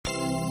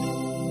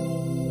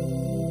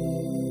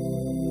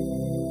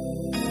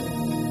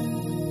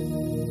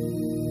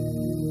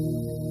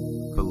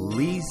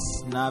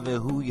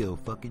Navajo, yo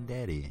fucking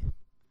daddy.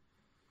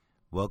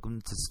 Welcome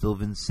to Still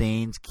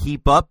Vinsane's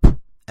Keep Up,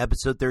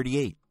 episode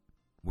 38.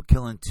 We're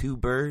killing two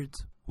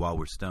birds while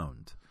we're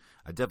stoned.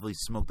 I definitely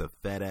smoked a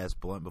fat-ass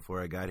blunt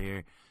before I got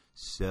here,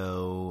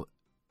 so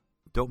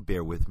don't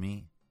bear with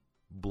me.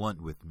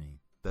 Blunt with me.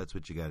 That's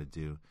what you gotta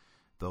do.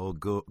 The old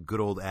good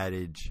old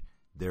adage,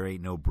 there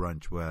ain't no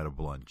brunch without a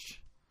blunch.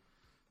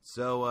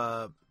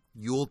 So,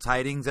 Yule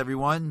tidings,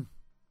 everyone.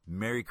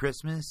 Merry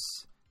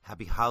Christmas.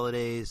 Happy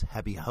holidays.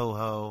 Happy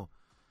ho-ho.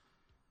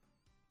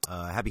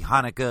 Happy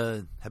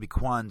Hanukkah. Happy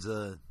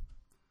Kwanzaa.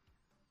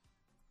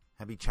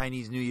 Happy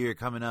Chinese New Year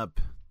coming up.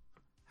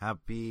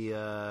 Happy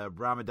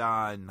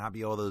Ramadan.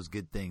 Happy all those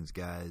good things,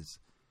 guys.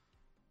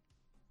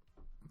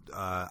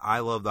 I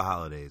love the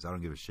holidays. I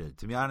don't give a shit.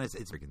 To be honest,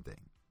 it's a freaking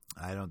thing.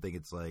 I don't think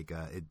it's like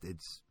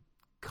it's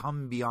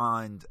come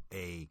beyond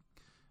a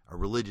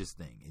religious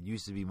thing. It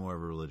used to be more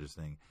of a religious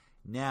thing.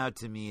 Now,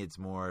 to me, it's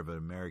more of an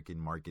American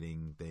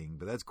marketing thing.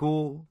 But that's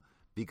cool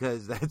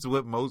because that's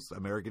what most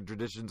American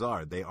traditions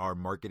are. They are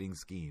marketing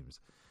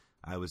schemes.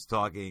 I was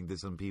talking to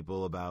some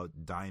people about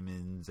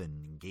diamonds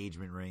and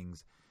engagement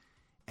rings.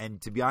 And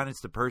to be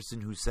honest, the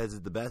person who says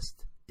it the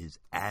best is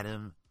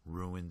Adam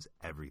Ruins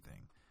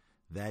Everything.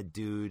 That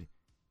dude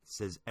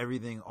says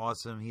everything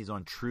awesome. He's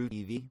on True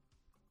TV.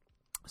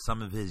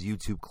 Some of his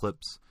YouTube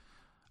clips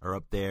are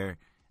up there.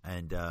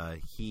 And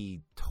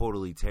he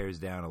totally tears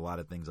down a lot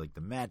of things like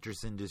the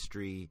mattress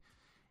industry.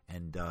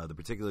 And the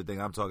particular thing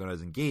I'm talking about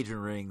is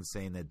engagement rings,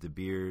 saying that De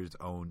Beers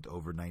owned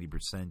over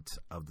 90%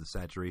 of the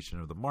saturation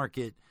of the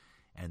market.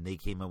 And they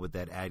came up with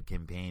that ad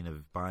campaign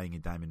of buying a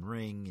diamond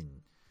ring and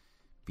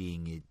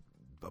being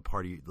a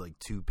part of like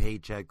 2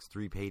 paychecks,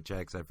 3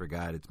 paychecks. I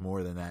forgot. It's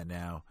more than that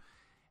now.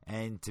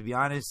 And to be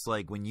honest,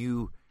 like when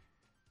you're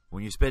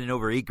spending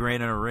over $8,000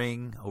 on a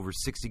ring, over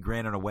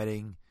 $60,000 on a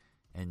wedding,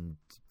 and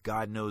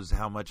God knows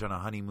how much on a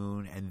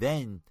honeymoon, and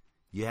then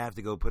you have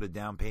to go put a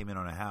down payment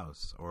on a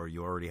house, or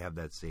you already have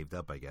that saved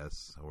up, I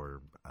guess,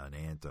 or an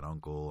aunt, an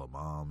uncle, a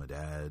mom, a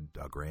dad,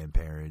 a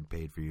grandparent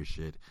paid for your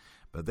shit.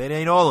 But that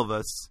ain't all of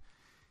us.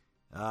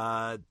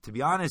 To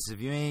be honest,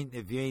 if you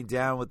ain't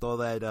down with all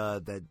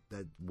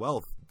that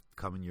wealth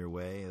coming your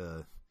way,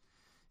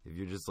 if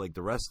you're just like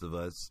the rest of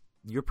us,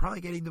 you're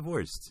probably getting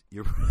divorced.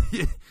 You're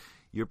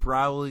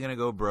probably going to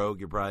go broke.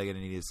 You're probably going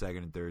to need a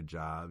second and third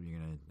job. You're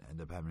going to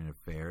end up having an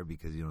affair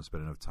because you don't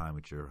spend enough time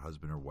with your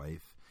husband or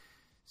wife.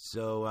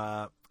 So,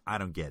 I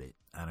don't get it.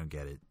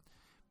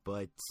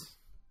 But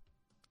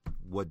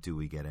what do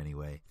we get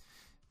anyway?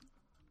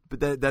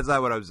 But that's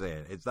not what I'm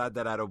saying. It's not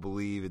that I don't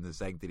believe in the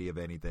sanctity of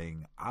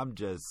anything. I'm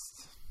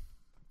just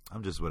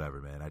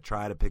whatever, man. I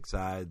try to pick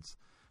sides.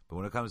 But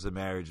when it comes to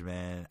marriage,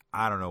 man,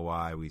 I don't know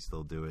why we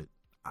still do it.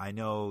 I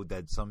know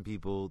that some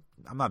people,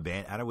 I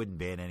wouldn't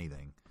ban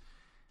anything.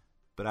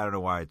 But I don't know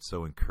why it's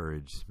so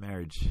encouraged.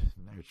 Marriage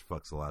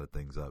fucks a lot of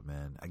things up,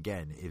 man.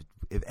 Again,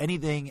 if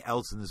anything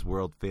else in this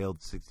world failed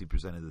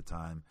 60% of the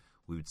time,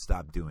 we would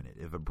stop doing it.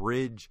 If a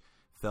bridge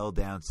fell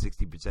down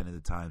 60% of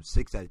the time,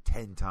 6 out of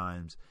 10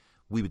 times,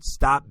 we would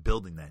stop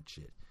building that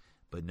shit.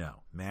 But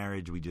no,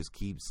 marriage, we just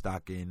keep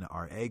stocking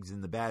our eggs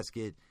in the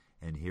basket,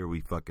 and here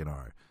we fucking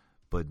are.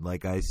 But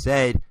like I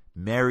said,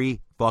 Merry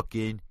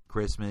fucking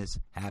Christmas.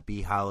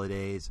 Happy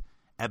holidays.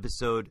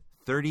 Episode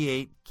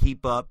 38,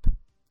 Keep Up.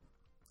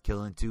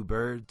 Killing two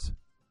birds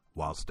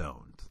while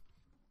stoned.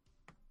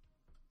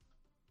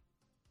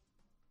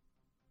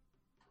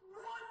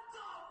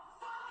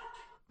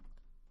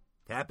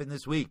 Happened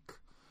this week.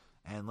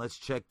 And let's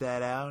check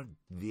that out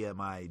via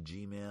my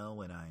Gmail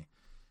when I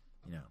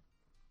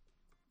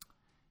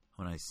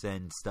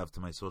send stuff to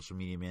my social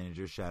media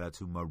manager. Shout out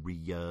to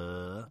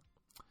Maria.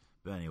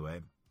 But anyway,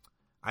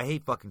 I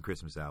hate fucking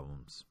Christmas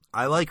albums.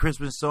 I like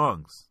Christmas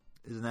songs.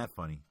 Isn't that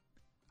funny?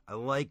 I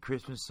like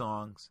Christmas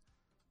songs.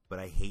 But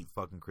I hate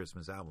fucking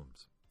Christmas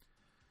albums.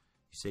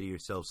 You say to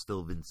yourself,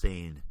 Still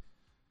Vinsane,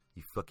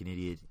 you fucking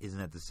idiot. Isn't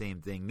that the same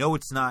thing? No,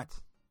 it's not.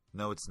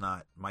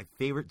 My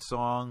favorite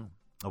song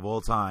of all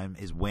time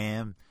is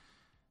Wham!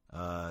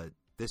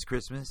 This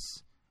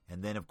Christmas.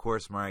 And then, of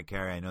course, Mariah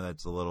Carey. I know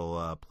that's a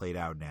little played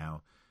out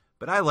now.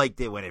 But I liked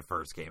it when it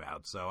first came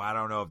out. So I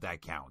don't know if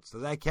that counts.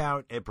 Does that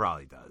count? It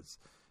probably does.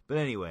 But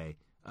anyway,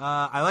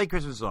 I like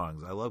Christmas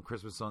songs. I love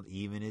Christmas songs.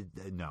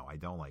 No, I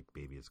don't like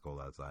Baby It's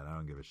Cold Outside. I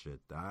don't give a shit.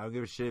 I don't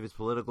give a shit if it's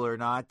political or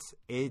not.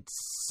 It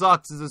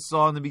sucks as a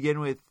song to begin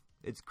with.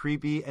 It's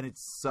creepy and it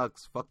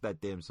sucks. Fuck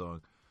that damn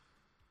song.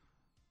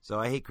 So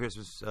I hate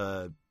Christmas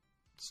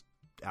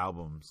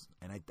albums.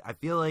 And I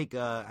feel like,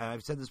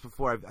 I've said this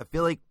before, I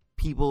feel like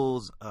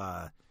people's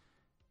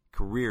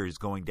careers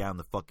going down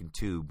the fucking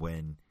tube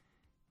when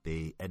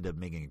they end up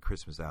making a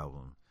Christmas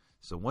album.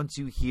 So once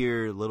you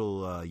hear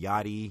little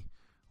Yachty,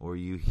 or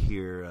you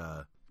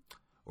hear,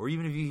 or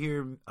even if you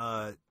hear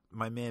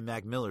my man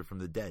Mac Miller from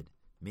The Dead,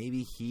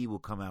 maybe he will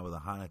come out with a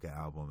Hanukkah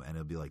album and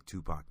it'll be like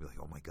Tupac. Be like,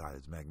 oh my God,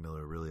 is Mac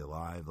Miller really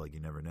alive? Like,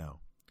 you never know.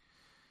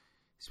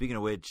 Speaking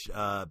of which,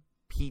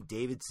 Pete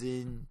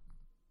Davidson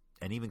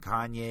and even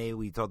Kanye,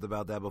 we talked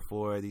about that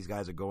before. These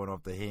guys are going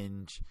off the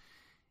hinge.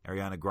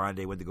 Ariana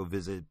Grande went to go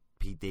visit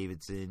Pete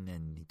Davidson,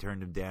 and he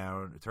turned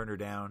her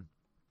down.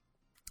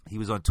 He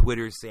was on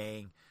Twitter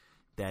saying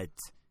that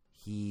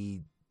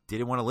he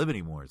didn't want to live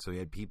anymore. So he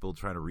had people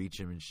trying to reach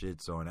him and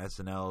shit. So on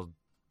SNL,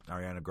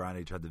 Ariana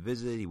Grande tried to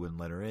visit. He wouldn't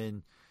let her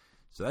in.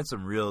 So that's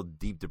some real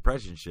deep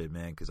depression shit,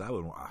 man. Because I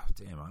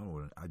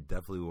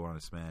definitely would want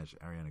to smash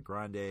Ariana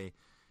Grande.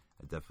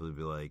 I'd definitely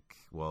be like,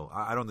 well,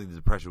 I don't think the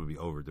depression would be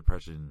over.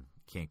 Depression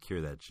can't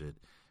cure that shit. It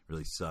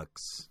really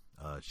sucks.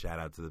 Shout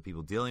out to the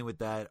people dealing with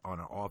that on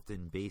an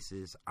often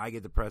basis. I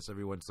get depressed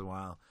every once in a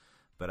while,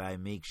 but I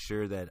make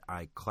sure that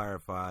I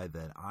clarify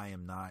that I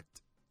am not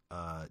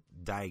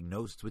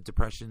diagnosed with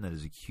depression. That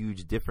is a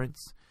huge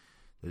difference.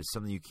 That is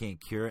something you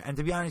can't cure. And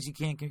to be honest, you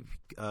can't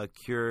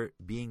cure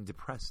being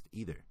depressed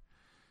either.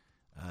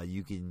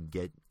 You can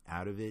get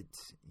out of it.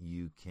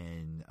 You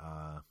can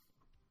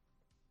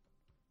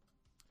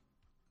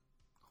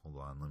hold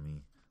on.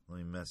 Let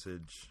me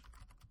message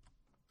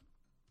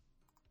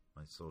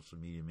my social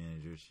media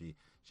manager. She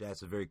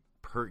asked a very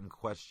pertinent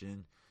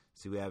question.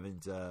 See, we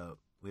haven't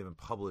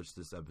published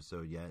this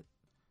episode yet,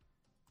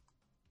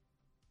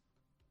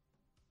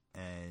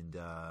 and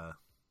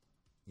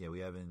we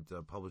haven't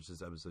published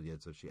this episode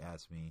yet. So she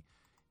asked me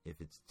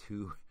if it's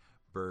two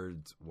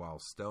birds while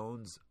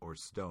stones or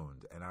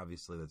stoned, and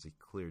obviously that's a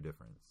clear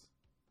difference.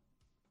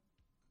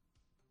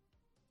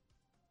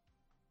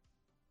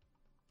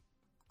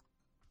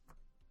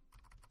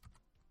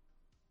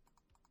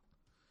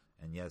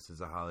 And yes, it's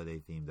a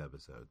holiday-themed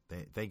episode.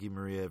 Thank you,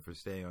 Maria, for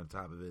staying on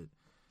top of it.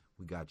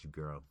 We got you,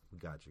 girl.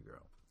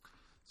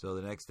 So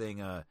the next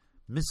thing,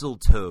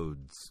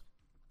 mistletoes.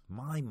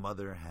 My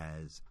mother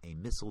has a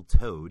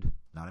mistletoad,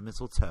 not a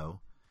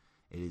mistletoe.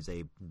 It is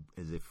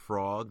a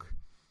frog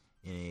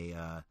in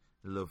a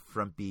little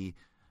frumpy,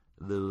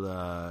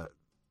 little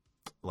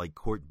like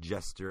court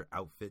jester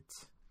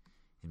outfit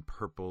in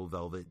purple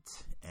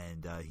velvet,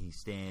 and he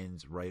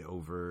stands right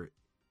over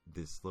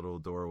this little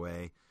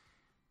doorway.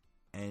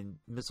 And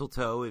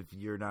mistletoe, if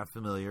you're not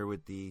familiar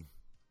with the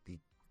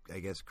I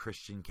guess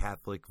Christian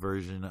Catholic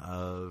version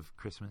of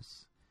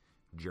Christmas,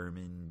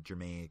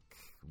 Germanic,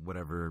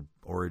 whatever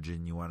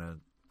origin you want to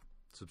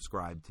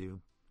subscribe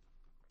to.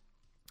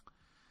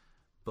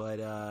 But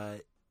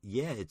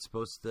you're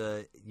supposed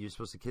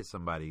to kiss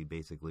somebody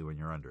basically when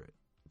you're under it.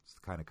 It's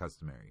kind of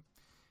customary.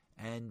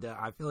 And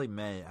I feel like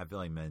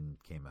men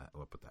came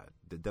up with that.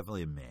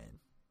 Definitely a man.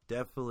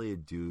 Definitely a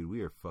dude.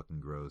 We are fucking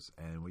gross,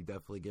 and we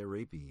definitely get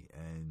rapey.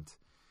 And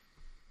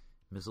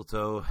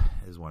mistletoe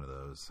is one of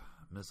those.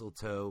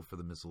 Mistletoe for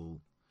the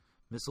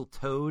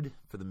mistletoed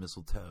for the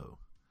mistletoe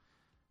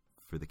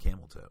for the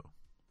camel toe.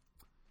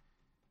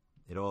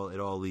 It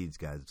all leads,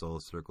 guys. It's all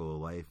a circle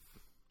of life,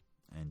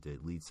 and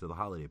it leads to the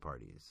holiday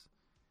parties.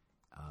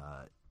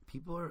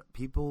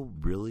 People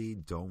really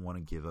don't want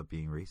to give up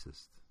being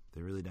racist.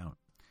 They really don't.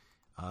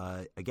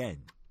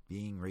 Again,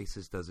 being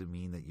racist doesn't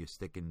mean that you're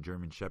sticking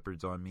German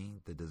Shepherds on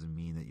me. That doesn't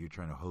mean that you're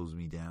trying to hose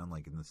me down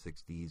like in the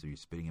 60s, or you're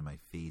spitting in my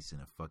face in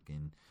a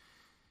fucking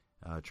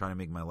trying to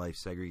make my life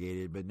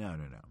segregated. But no.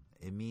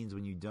 It means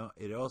when you don't.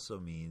 It also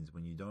means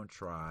when you don't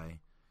try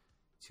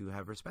to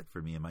have respect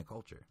for me and my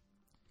culture.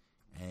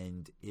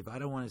 And if I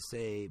don't want to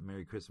say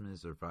Merry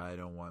Christmas, or if I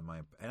don't want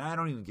and I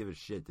don't even give a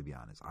shit, to be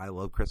honest. I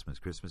love Christmas.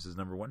 Christmas is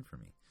number one for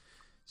me.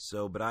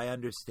 So, but I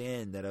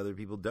understand that other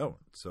people don't.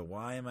 So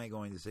why am I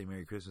going to say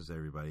Merry Christmas to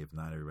everybody if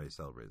not everybody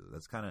celebrates it?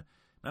 That's kind of,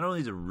 not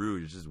only is it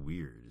rude, it's just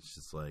weird. It's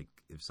just like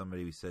if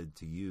somebody said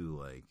to you,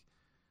 like,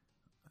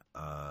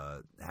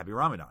 Happy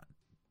Ramadan.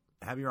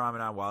 Happy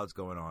Ramadan while it's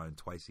going on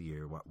twice a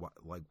year.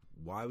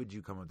 Why would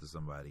you come up to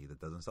somebody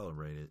that doesn't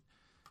celebrate it?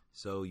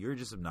 So you're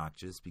just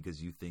obnoxious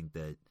because you think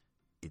that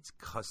it's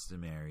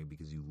customary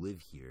because you live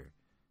here.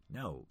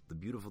 No, the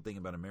beautiful thing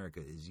about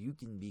America is you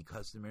can be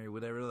customary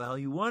whatever the hell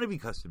you want to be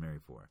customary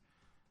for.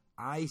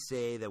 I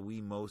say that we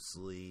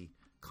mostly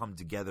come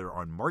together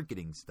on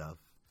marketing stuff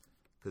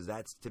because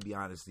that's, to be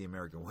honest, the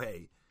American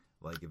way.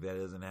 Like, if that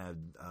doesn't have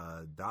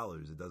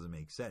dollars, it doesn't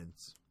make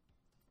sense.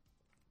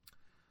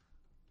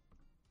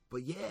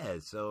 But yeah,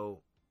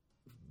 so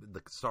the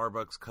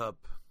Starbucks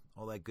cup,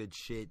 all that good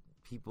shit,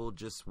 people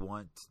just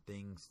want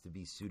things to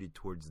be suited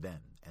towards them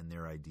and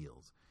their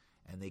ideals.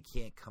 And they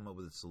can't come up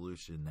with a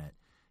solution that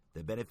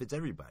benefits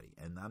everybody.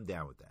 And I'm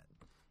down with that.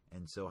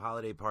 And so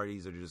holiday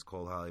parties are just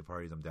called holiday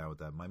parties. I'm down with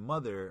that. My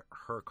mother,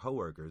 her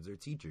coworkers, are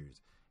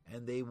teachers.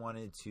 And they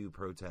wanted to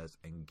protest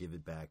and give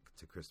it back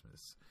to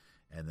Christmas.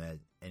 And that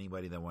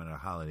anybody that wanted a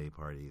holiday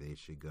party, they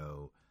should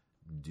go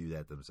do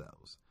that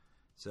themselves.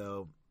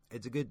 So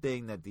it's a good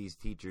thing that these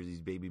teachers,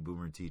 these baby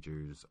boomer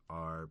teachers,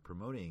 are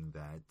promoting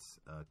that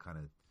kind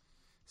of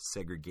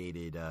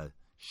segregated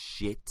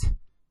shit.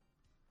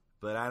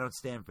 But I don't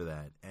stand for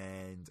that.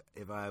 And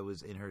if I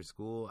was in her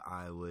school,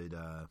 I'd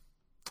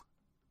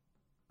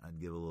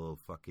give a little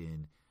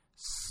fucking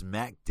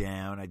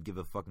smackdown. I'd give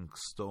a fucking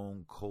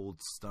stone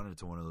cold stunner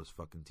to one of those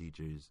fucking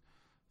teachers.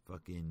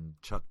 Fucking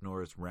Chuck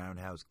Norris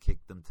roundhouse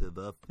kicked them to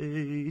the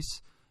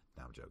face.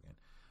 No, I'm joking.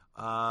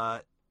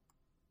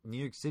 New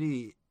York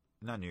City,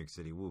 not New York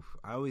City, woof.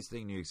 I always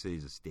think New York City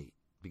is a state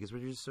because we're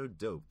just so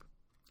dope.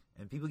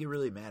 And people get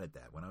really mad at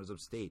that. When I was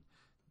upstate,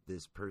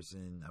 this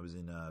person, I was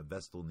in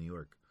Vestal, New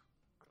York.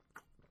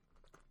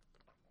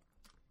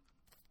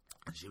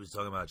 And she was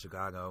talking about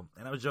Chicago.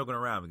 And I was joking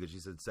around because she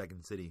said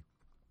second city.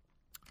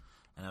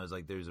 And I was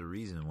like, there's a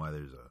reason why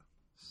there's a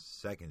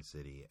second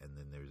city and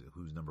then there's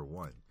who's number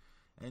one.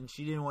 And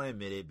she didn't want to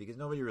admit it because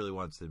nobody really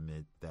wants to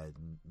admit that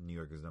New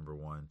York is number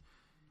one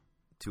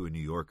to a New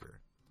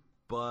Yorker.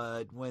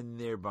 But when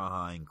they're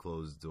behind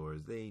closed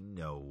doors, they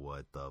know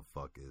what the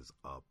fuck is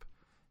up.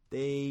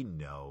 They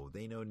know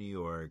New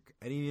York.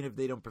 And even if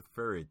they don't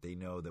prefer it, they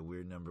know that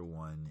we're number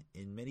one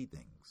in many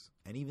things.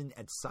 And even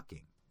at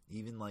sucking.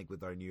 Even like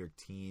with our New York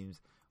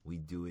teams, we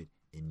do it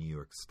in New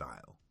York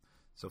style.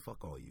 So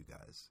fuck all you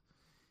guys.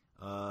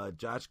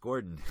 Josh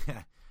Gordon,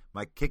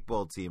 my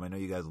kickball team, I know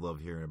you guys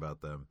love hearing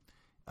about them.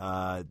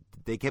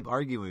 They kept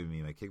arguing with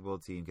me. My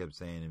kickball team kept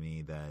saying to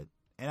me that,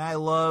 and I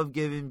love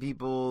giving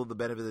people the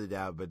benefit of the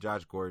doubt, but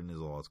Josh Gordon is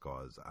a lost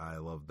cause. I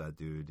love that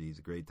dude. He's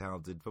a great,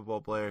 talented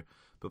football player.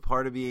 But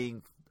part of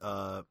being,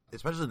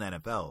 especially in the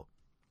NFL,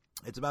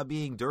 it's about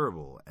being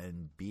durable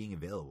and being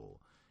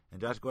available. And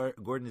Josh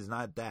Gordon is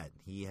not that.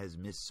 He has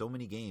missed so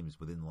many games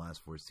within the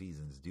last 4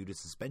 seasons due to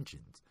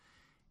suspensions.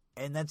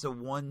 And that's a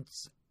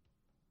once.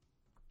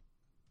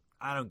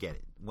 I don't get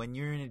it. When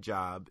you're in a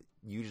job,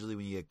 usually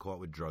when you get caught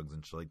with drugs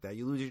and shit like that,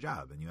 you lose your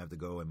job and you have to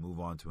go and move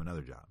on to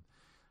another job.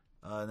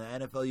 In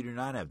the NFL, you do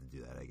not have to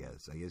do that, I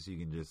guess. I guess you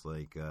can just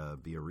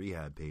be a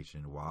rehab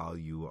patient while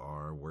you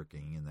are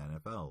working in the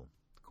NFL.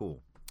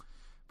 Cool.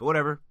 But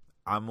whatever.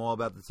 I'm all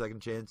about the second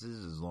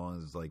chances as long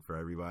as it's for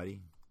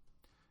everybody.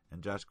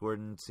 And Josh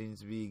Gordon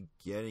seems to be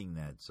getting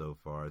that so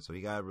far. So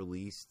he got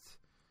released.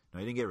 No,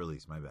 he didn't get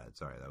released. My bad.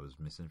 Sorry, that was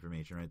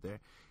misinformation right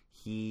there.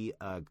 He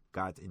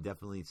got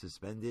indefinitely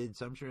suspended,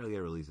 so I'm sure he'll get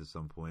released at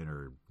some point,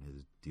 or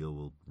his deal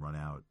will run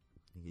out.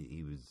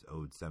 He was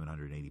owed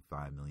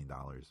 $785 million.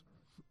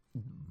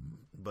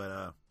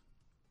 But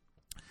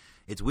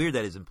it's weird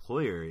that his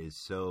employer is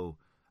so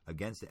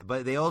against it.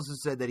 But they also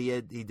said that he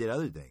did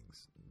other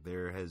things.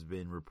 There has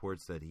been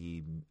reports that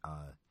he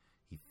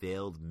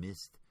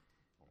missed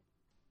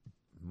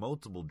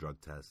multiple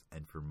drug tests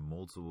and for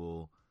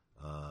multiple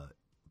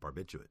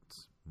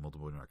barbiturates,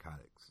 multiple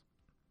narcotics.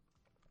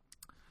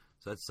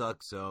 So that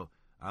sucks. So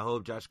I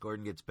hope Josh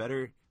Gordon gets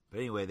better. But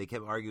anyway, they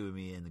kept arguing with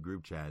me in the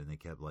group chat, and they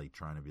kept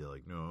trying to be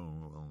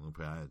no, on the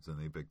pads, and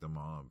they picked him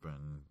up,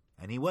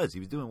 and he was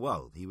doing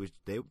well. He was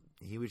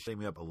shutting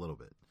me up a little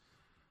bit,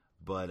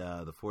 but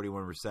the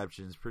 41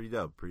 receptions, pretty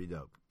dope,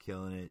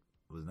 killing it.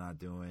 Was not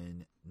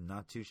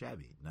too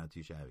shabby,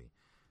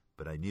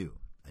 But I knew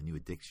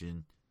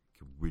addiction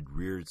would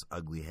rear its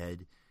ugly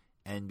head,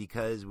 and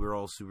because we're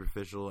all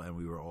superficial and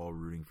we were all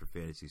rooting for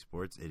fantasy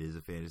sports, it is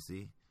a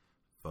fantasy.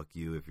 Fuck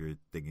you if you're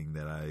thinking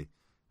that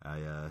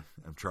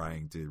I'm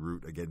trying to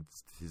root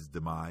against his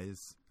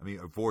demise. I mean,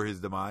 for his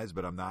demise,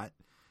 but I'm not.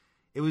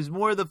 It was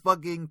more the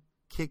fucking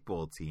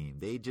kickball team.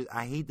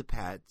 I hate the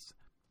Pats.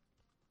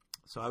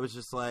 So I was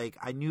just I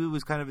knew it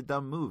was kind of a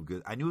dumb move.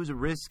 Cause I knew it was a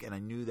risk, and I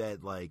knew that,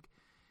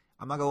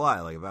 I'm not gonna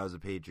lie, if I was the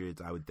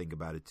Patriots, I would think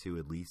about it too,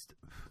 at least.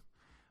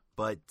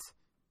 But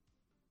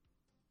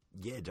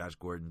yeah, Josh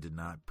Gordon did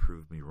not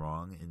prove me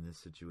wrong in this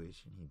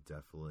situation. He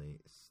definitely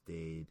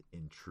stayed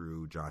in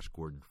true Josh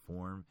Gordon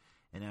form,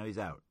 and now he's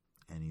out,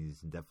 and he's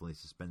definitely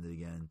suspended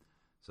again.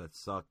 So that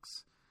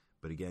sucks.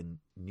 But again,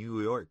 New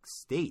York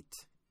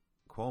State,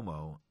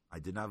 Cuomo, I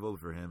did not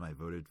vote for him. I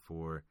voted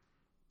for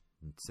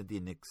Cynthia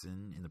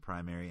Nixon in the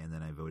primary, and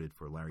then I voted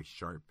for Larry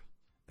Sharp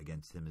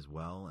against him as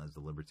well as the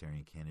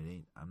Libertarian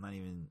candidate. I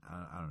don't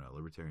know.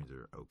 Libertarians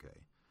are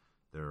okay.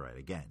 They're all right.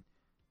 Again,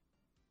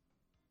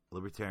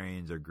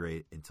 Libertarians are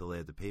great until they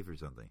have to pay for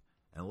something.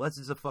 Unless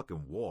it's a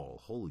fucking wall.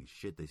 Holy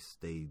shit, they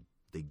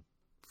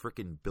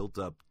freaking built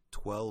up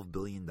 $12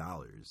 billion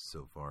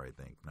so far, I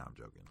think. No, I'm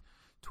joking.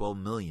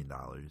 $12 million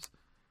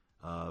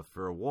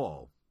for a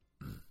wall.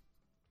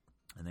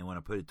 And they want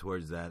to put it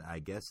towards that. I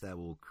guess that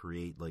will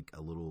create a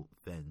little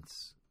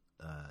fence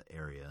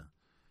area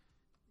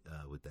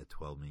with that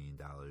 $12 million.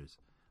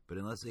 But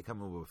unless they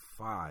come up with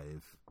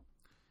 5,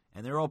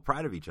 and they're all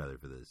proud of each other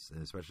for this,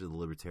 and especially the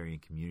Libertarian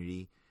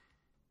community,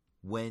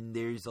 when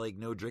there's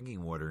no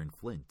drinking water in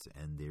Flint,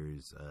 and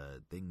there's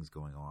things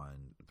going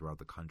on throughout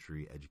the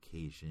country,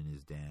 education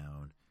is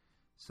down,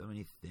 so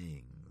many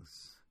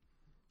things,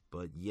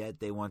 but yet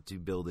they want to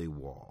build a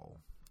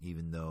wall,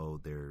 even though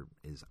there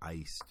is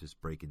ICE just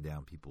breaking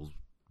down people's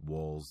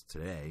walls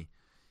today,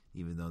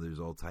 even though there's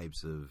all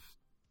types of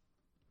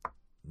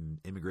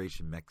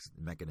immigration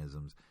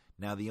mechanisms.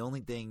 Now, the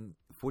only thing,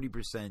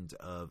 40%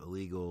 of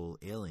illegal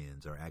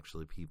aliens are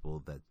actually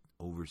people that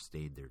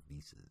overstayed their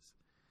visas.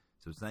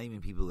 So it's not even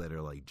people that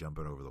are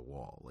jumping over the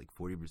wall.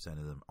 40%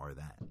 of them are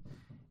that.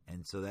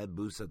 And so that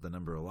boosts up the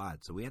number a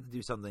lot. So we have to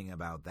do something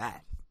about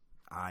that.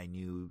 I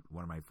knew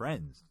one of my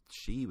friends,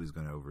 she was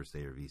going to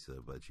overstay her visa,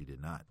 but she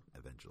did not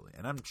eventually.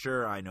 And I'm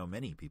sure I know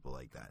many people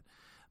like that.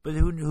 But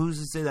who's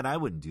to say that I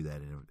wouldn't do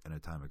that in a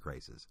time of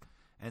crisis?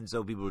 And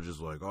so people are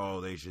just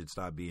oh, they should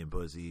stop being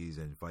pussies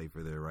and fight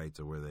for their rights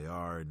of where they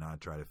are and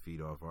not try to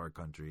feed off our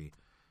country.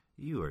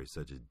 You are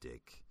such a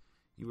dick.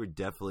 you were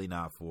definitely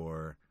not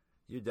for.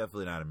 You're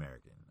definitely not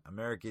American.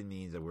 American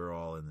means that we're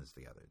all in this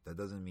together. That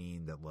doesn't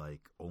mean that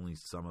like only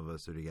some of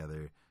us are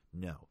together.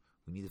 No,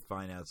 we need to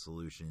find out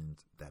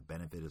solutions that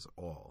benefit us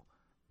all,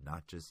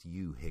 not just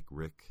you, Hick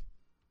Rick.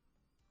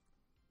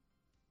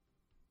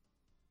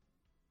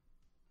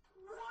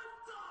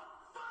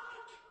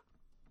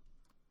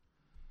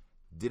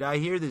 Did I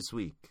hear this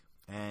week?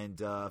 And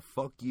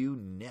fuck you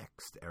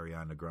next,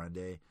 Ariana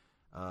Grande.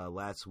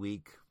 Last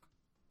week,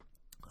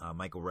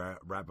 Michael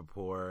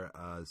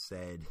Rappaport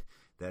said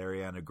that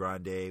Ariana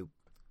Grande...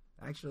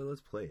 Actually, let's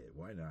play it.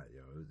 Why not?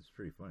 Yo, it's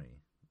pretty funny.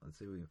 Let's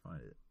see if we can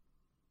find it.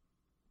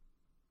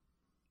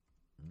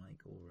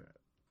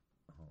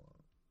 Hold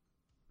on.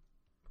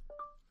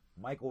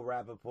 Michael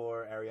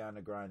Rappaport,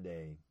 Ariana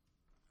Grande.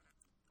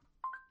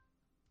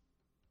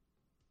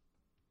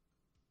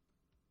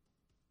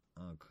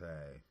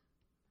 Okay.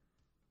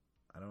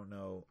 I don't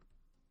know.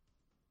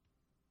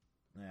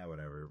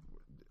 Whatever.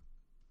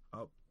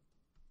 Oh.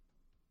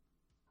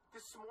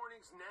 This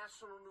morning's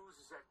national news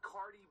is that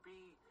Cardi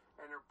B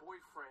and her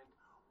boyfriend,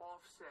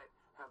 Offset,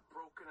 have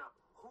broken up.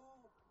 Who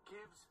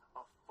gives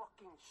a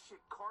fucking shit?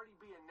 Cardi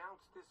B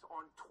announced this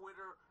on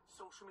Twitter,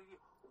 social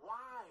media.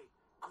 Why?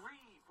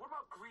 Grieve. What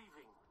about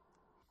grieving?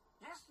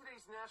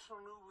 Yesterday's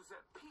national news was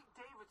that Pete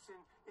Davidson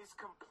is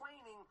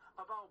complaining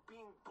about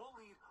being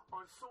bullied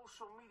on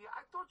social media.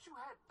 I thought you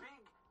had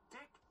big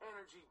dick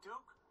energy,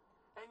 Duke.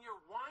 And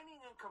you're whining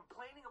and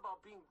complaining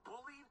about being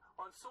bullied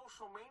on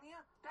social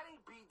media? That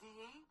ain't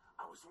BDE.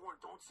 I was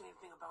warned, don't say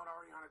anything about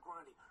Ariana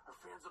Grande. Her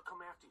fans will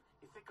come after you.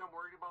 You think I'm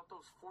worried about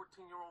those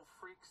 14-year-old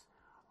freaks?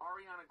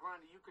 Ariana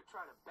Grande, you could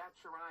try to bat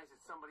your eyes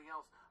at somebody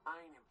else. I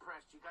ain't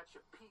impressed. You got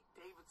your Pete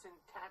Davidson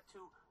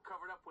tattoo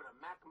covered up with a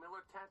Mac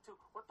Miller tattoo?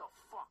 What the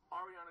fuck?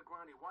 Ariana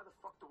Grande, why the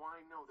fuck do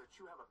I know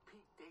that you have a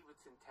Pete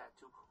Davidson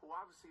tattoo who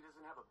obviously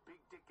doesn't have a big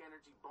dick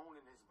energy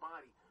bone in his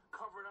body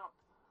covered up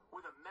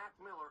with a Mac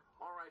Miller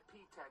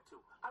R.I.P.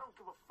 tattoo? I don't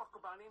give a fuck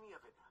about any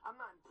of it. I'm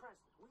not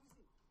impressed.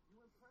 Weezy,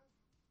 you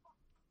impressed?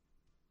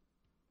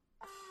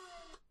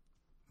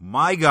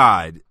 My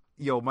God.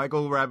 Yo,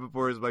 Michael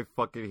Rappaport is my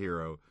fucking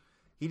hero.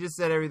 He just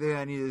said everything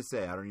I needed to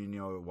say. I don't even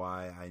know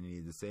why I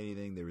needed to say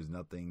anything. There was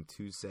nothing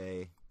to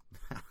say.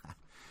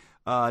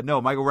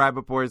 No, Michael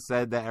Rappaport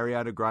said that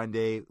Ariana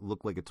Grande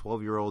looked like a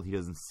 12-year-old. He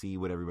doesn't see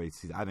what everybody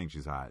sees. I think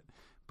she's hot.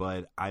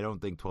 But I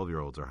don't think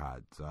 12-year-olds are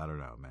hot. So I don't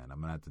know, man. I'm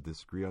going to have to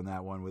disagree on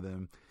that one with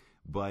him.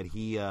 But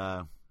he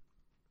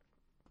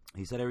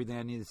said everything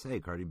I needed to say.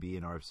 Cardi B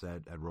and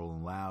Offset at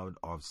Rolling Loud.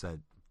 Offset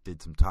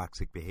did some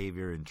toxic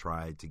behavior and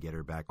tried to get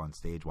her back on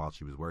stage while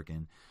she was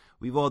working.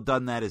 We've all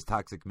done that as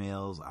toxic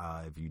males.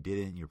 If you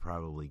didn't, you're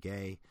probably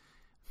gay.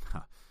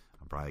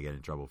 I'm probably getting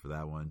in trouble for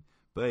that one.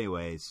 But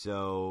anyway,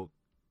 so,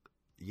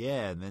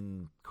 yeah, and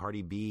then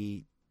Cardi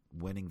B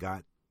went and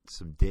got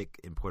some dick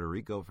in Puerto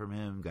Rico from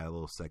him, got a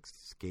little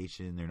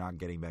sexcation. They're not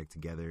getting back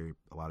together.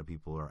 A lot of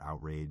people are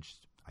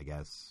outraged, I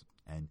guess.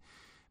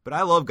 But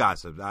I love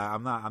gossip.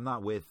 I'm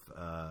not with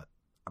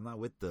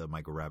the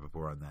Michael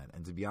Rappaport on that.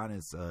 And to be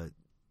honest,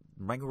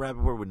 Michael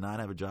Rappaport would not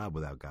have a job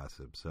without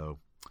gossip. So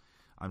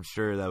I'm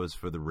sure that was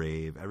for the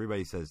rave.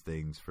 Everybody says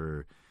things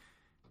for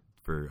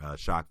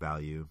shock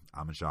value.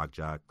 I'm a shock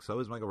jock. So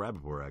is Michael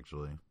Rappaport,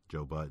 actually.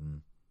 Joe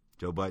Budden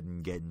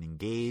getting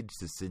engaged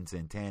to Sin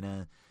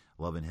Santana,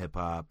 Love and Hip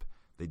Hop.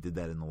 They did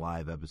that in the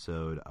live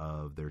episode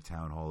of their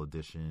Town Hall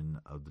edition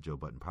of the Joe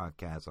Budden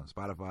podcast on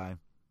Spotify.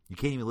 You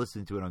can't even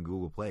listen to it on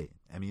Google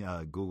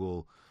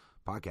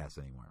Podcasts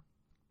anymore.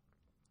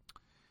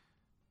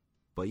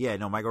 But yeah,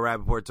 no, Michael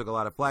Rappaport took a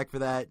lot of flack for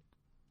that.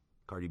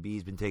 Cardi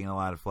B's been taking a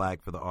lot of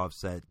flack for the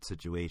Offset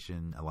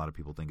situation. A lot of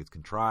people think it's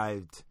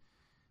contrived.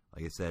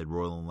 Like I said,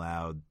 Rolling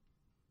Loud,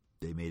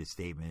 they made a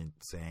statement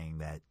saying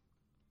that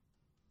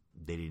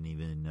they didn't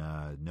even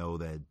know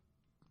that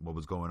what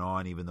was going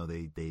on, even though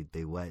they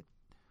let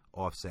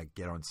Offset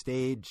get on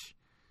stage.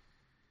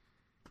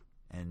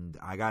 And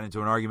I got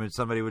into an argument with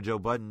somebody with Joe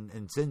Budden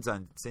and Sin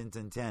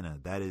Santana.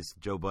 That is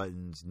Joe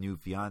Budden's new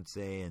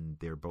fiance, and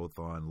they're both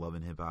on Love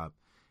and Hip Hop.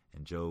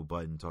 And Joe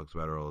Budden talks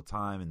about her all the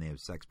time, and they have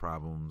sex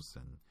problems.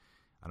 And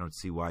I don't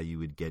see why you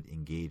would get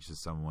engaged to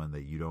someone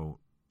that you don't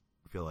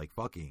feel like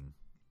fucking.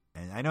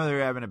 And I know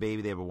they're having a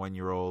baby; they have a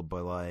 1-year-old,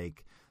 but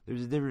like,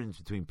 there's a difference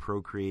between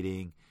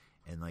procreating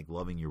and like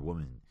loving your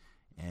woman.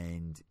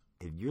 And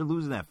if you're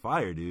losing that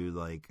fire, dude,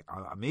 like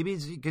maybe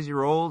it's because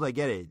you're old. I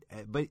get it,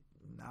 but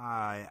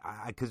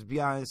because to be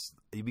honest,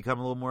 you become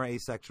a little more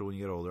asexual when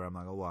you get older. I'm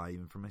not gonna lie,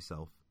 even for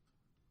myself.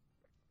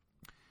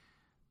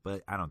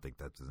 But I don't think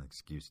that's an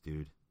excuse,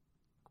 dude.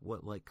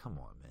 What, like, come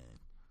on, man.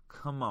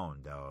 Come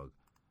on, dog.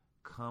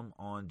 Come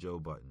on, Joe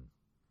Budden.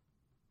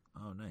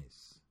 Oh,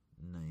 nice.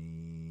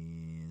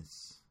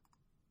 Nice.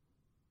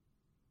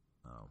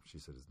 Oh, she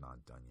said it's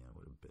not done yet.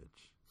 What a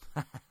bitch.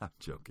 I'm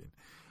joking.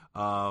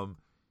 All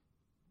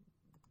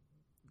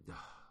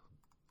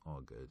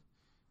good.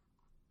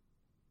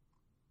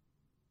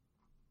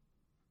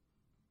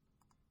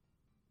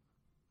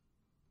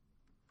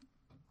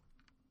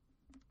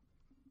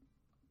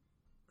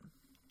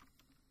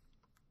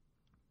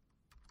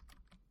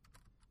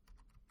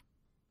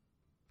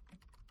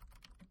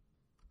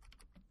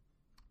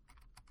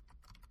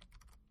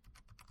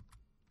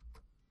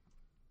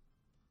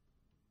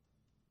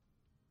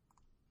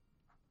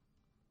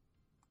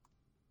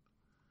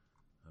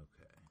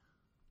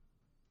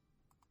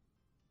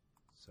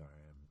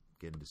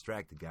 Getting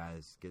distracted,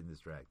 guys. Getting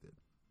distracted.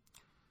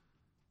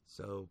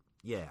 So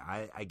yeah,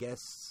 I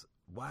guess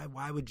why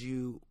would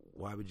you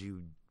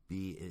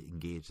be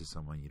engaged to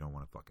someone you don't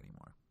want to fuck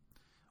anymore,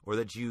 or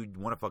that you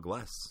want to fuck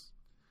less?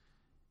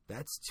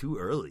 That's too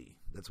early.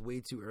 That's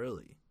way too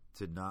early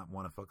to not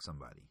want to fuck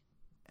somebody.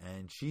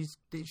 And she's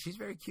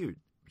very cute.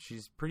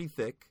 She's pretty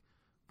thick,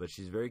 but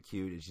she's very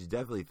cute, and she's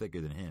definitely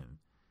thicker than him.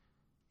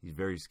 He's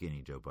very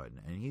skinny, Joe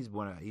Budden, and he's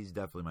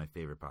definitely my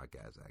favorite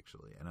podcast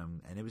actually.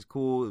 And it was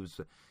cool.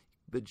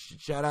 But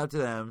shout out to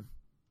them.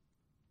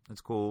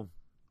 It's cool.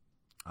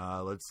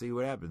 Let's see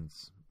what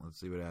happens.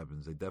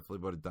 They definitely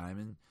bought a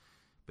diamond,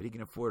 but he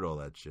can afford all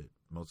that shit.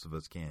 Most of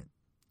us can't.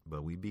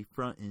 But we be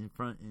frontin'.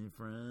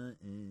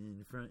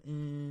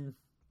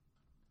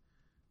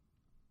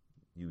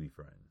 You be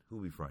frontin'.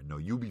 Who be frontin'? No,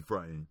 you be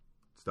frontin'.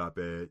 Stop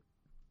it.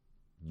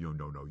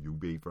 No, you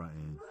be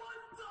frontin'. What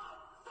the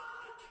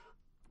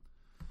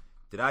fuck?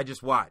 Did I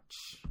just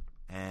watch?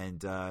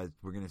 And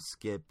we're going to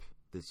skip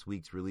this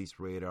week's release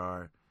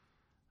radar.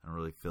 I don't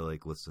really feel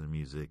like listening to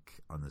music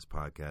on this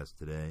podcast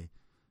today.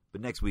 But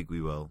next week we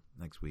will.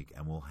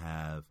 And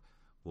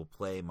we'll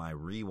play my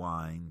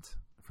rewind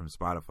from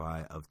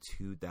Spotify of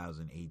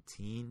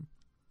 2018.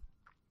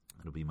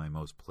 It'll be my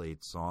most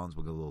played songs.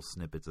 We'll get little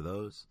snippets of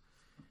those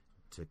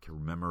to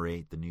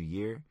commemorate the new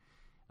year.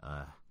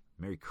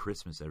 Merry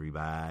Christmas,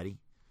 everybody.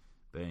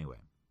 But anyway,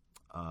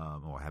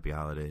 happy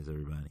holidays,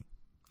 everybody.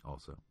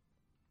 Also,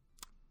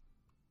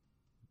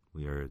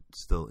 we are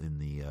still in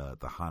the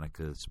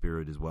Hanukkah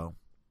spirit as well.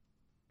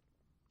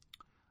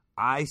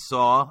 I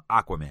saw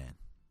Aquaman,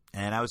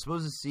 and I was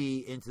supposed to see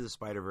Into the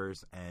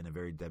Spider-Verse and A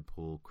Very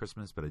Deadpool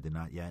Christmas, but I did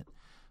not yet.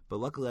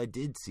 But luckily I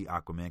did see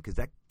Aquaman, because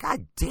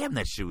goddamn,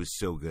 that shit was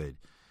so good.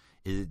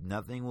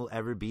 Nothing will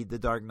ever beat The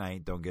Dark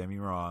Knight, don't get me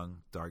wrong.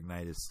 Dark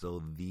Knight is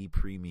still the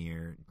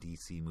premier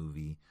DC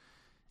movie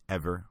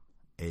ever.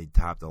 It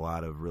topped a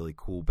lot of really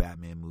cool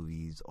Batman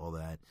movies, all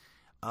that.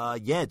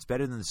 Yeah, it's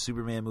better than the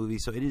Superman movie,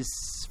 so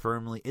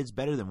it's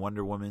better than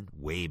Wonder Woman,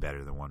 way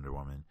better than Wonder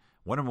Woman.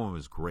 Wonder Woman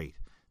was great.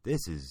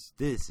 This is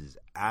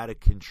out of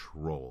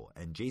control.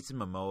 And Jason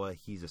Momoa,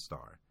 he's a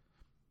star.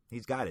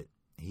 He's got it.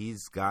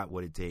 He's got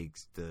what it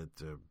takes to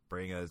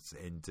bring us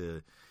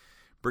into,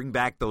 bring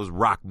back those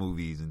rock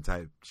movies and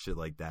type shit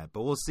like that.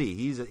 But we'll see.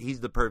 He's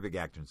the perfect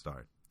action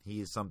star.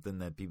 He is something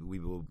that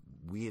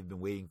we have been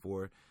waiting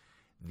for.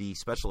 The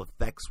special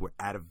effects were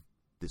out of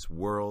this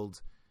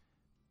world.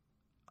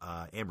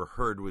 Amber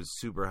Heard was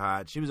super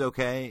hot. She was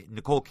okay.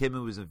 Nicole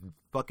Kidman was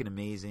fucking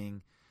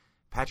amazing.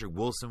 Patrick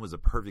Wilson was a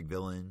perfect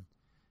villain.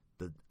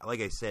 Like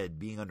I said,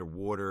 being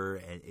underwater,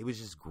 and it was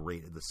just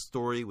great. The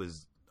story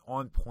was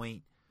on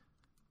point.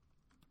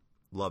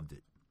 Loved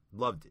it.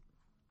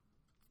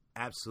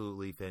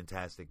 Absolutely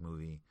fantastic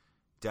movie.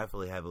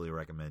 Definitely heavily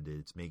recommended.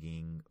 It's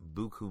making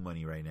buku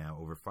money right now.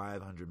 Over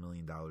 $500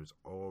 million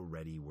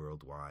already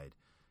worldwide.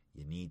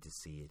 You need to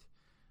see it.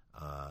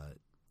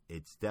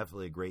 It's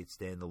definitely a great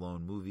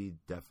standalone movie.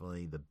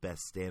 Definitely the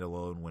best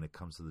standalone when it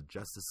comes to the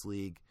Justice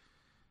League.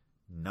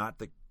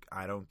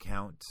 I don't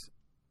count,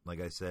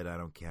 like I said, I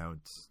don't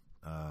count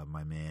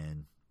my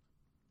man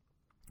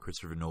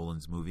Christopher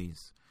Nolan's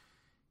movies.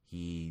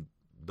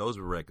 Those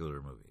were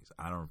regular movies.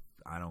 I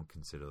don't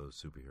consider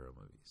those superhero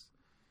movies.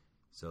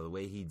 So the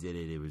way he did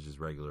it, it was just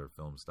regular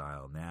film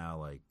style. Now,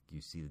 like,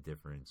 you see the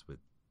difference with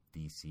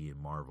DC and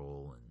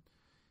Marvel and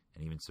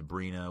even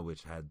Sabrina,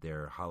 which had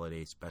their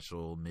holiday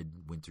special,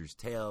 Midwinter's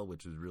Tale,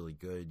 which was really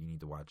good. You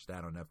need to watch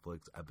that on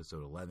Netflix,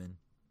 episode 11.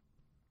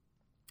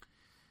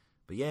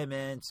 But yeah,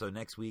 man, so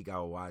next week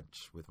I'll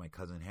watch with my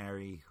cousin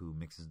Harry, who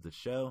mixes the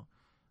show,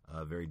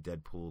 Very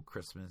Deadpool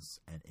Christmas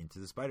and Into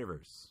the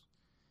Spider-Verse.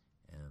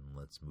 And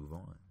let's move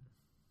on.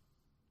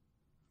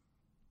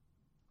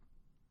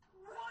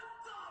 What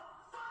the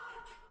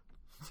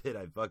fuck? Did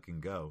I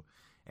fucking go?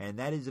 And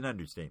that is an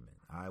understatement.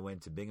 I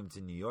went to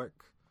Binghamton, New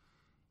York,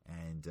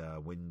 and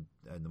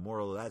the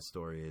moral of that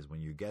story is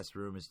when your guest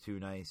room is too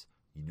nice,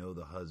 you know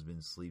the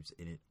husband sleeps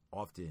in it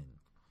often.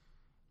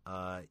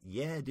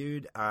 Yeah,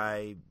 dude,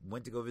 I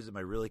went to go visit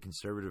my really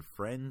conservative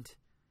friend.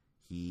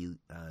 He,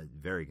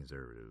 very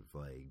conservative,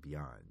 like,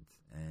 beyond.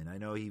 And I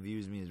know he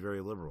views me as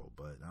very liberal,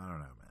 but I don't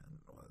know, man.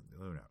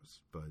 Who knows?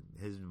 But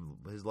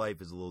his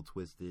life is a little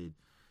twisted.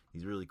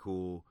 He's really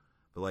cool.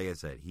 But like I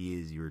said, he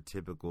is your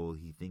typical,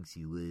 he thinks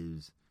he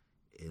lives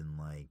in,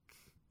 like,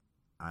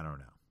 I don't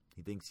know.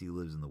 He thinks he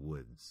lives in the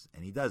woods.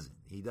 And he doesn't.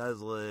 He does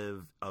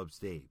live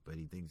upstate, but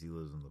he thinks he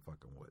lives in the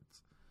fucking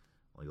woods.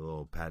 Like a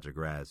little patch of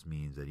grass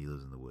means that he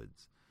lives in the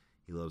woods.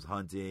 He loves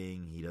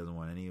hunting. He doesn't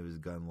want any of his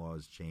gun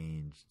laws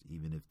changed,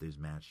 even if there's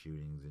mass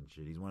shootings and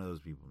shit. He's one of those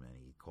people,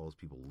 man. He calls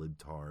people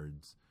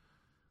libtards.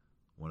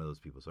 One of those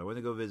people. So I went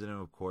to go visit him,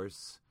 of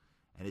course.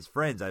 And his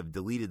friends, I've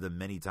deleted them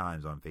many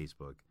times on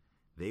Facebook.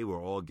 They were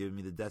all giving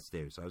me the death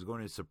stare. So I was going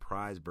to a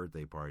surprise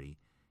birthday party,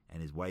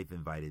 and his wife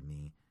invited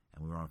me,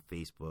 and we were on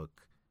Facebook,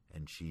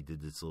 and she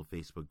did this little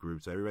Facebook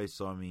group. So everybody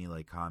saw me,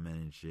 like,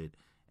 comment and shit.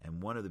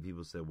 And one of the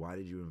people said, "Why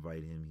did you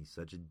invite him? He's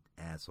such an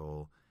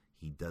asshole.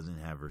 He doesn't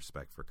have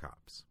respect for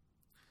cops."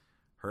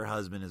 Her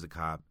husband is a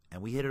cop,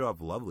 and we hit it off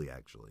lovely,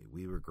 actually.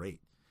 We were great.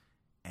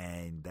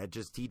 And that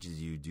just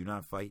teaches you, do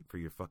not fight for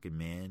your fucking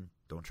man.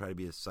 Don't try to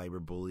be a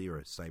cyber bully or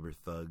a cyber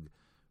thug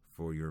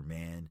for your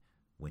man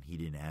when he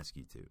didn't ask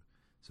you to.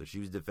 So she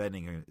was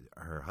defending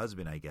her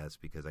husband, I guess,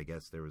 because I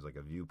guess there was like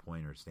a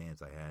viewpoint or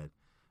stance I had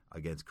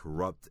against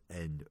corruption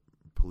and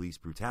police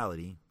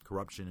brutality.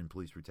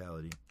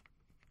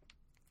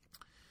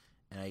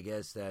 And I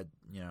guess that,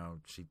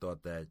 she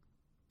thought that,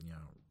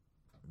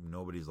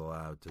 nobody's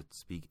allowed to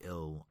speak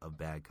ill of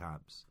bad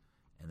cops,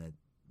 and that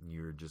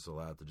you're just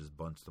allowed to just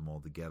bunch them all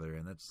together.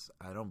 And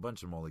I don't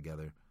bunch them all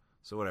together,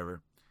 so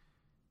whatever.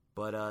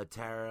 But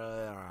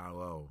Tara,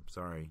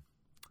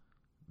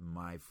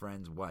 my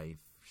friend's wife,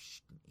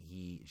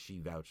 she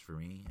vouched for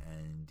me,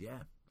 and yeah,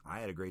 I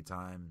had a great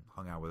time.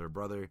 Hung out with her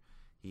brother.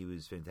 He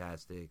was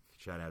fantastic.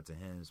 Shout out to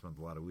him. Smoked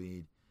a lot of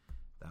weed.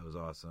 That was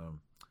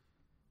awesome.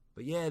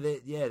 But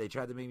they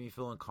tried to make me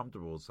feel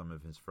uncomfortable with some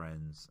of his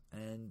friends,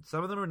 and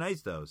some of them were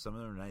nice though.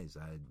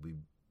 We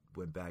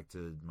went back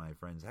to my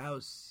friend's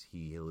house.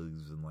 He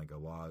lives in like a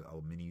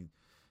wannabe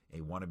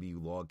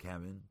log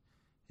cabin.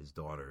 His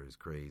daughter is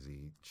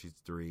crazy. She's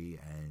 3,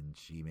 and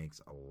she makes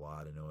a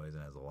lot of noise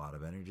and has a lot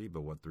of energy.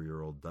 But what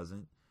 3-year-old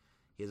doesn't?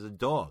 He has a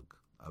dog,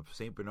 a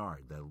Saint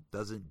Bernard, that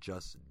doesn't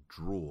just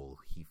drool.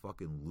 He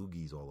fucking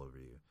loogies all over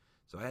you.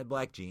 So I had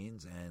black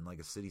jeans, and like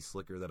a city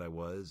slicker that I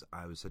was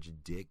such a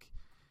dick.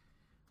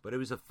 But it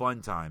was a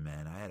fun time,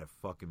 man. I had a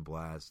fucking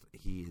blast.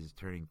 He is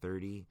turning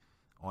 30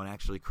 on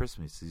actually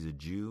Christmas. He's a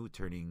Jew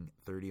turning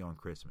 30 on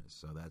Christmas.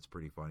 So that's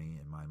pretty funny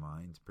in my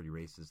mind. It's pretty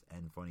racist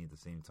and funny at the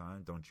same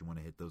time. Don't you want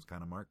to hit those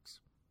kind of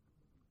marks?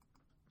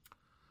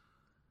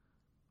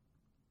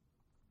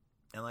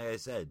 And like I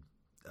said,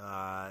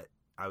 I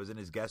was in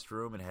his guest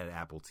room, and it had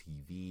Apple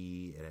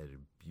TV. It had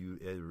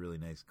a really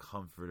nice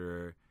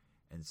comforter.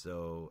 And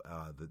so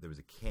there was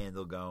a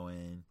candle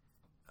going.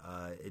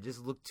 It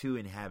just looked too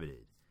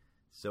inhabited.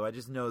 So I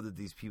just know that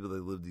these people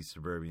that live these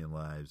suburban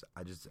lives,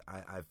 I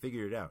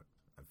figured it out.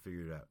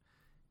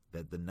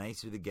 That the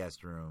nicer the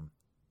guest room,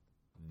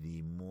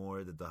 the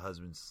more that the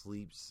husband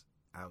sleeps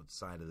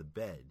outside of the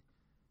bed.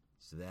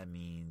 So that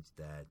means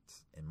that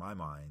in my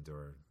mind,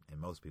 or in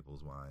most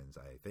people's minds,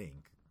 I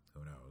think,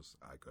 who knows,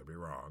 I could be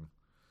wrong.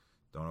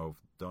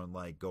 Don't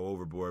like go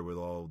overboard with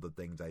all the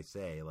things I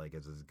say, like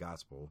as is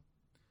gospel.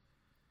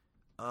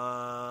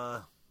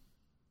 That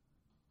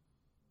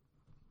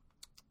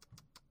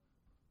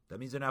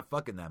means they're not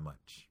fucking that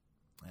much.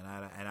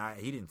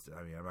 He didn't,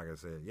 I'm not going to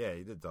say it. Yeah,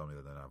 he did tell me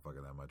that they're not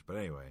fucking that much. But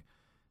anyway,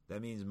 that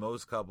means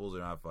most couples are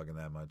not fucking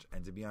that much.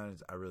 And to be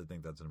honest, I really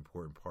think that's an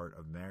important part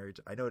of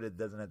marriage. I know it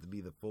doesn't have to be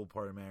the full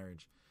part of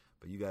marriage,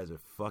 but you guys are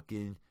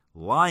fucking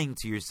lying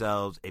to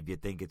yourselves if you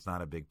think it's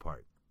not a big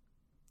part.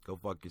 Go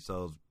fuck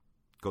yourselves.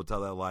 Go tell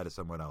that lie to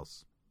someone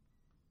else.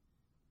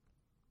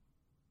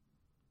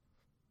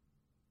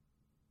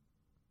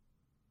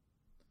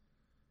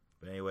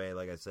 But anyway,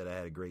 like I said, I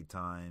had a great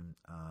time.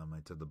 I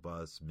took the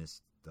bus,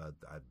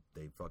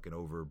 they fucking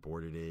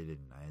overboarded it,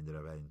 and I ended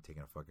up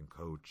taking a fucking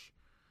coach.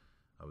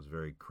 I was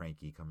very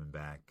cranky coming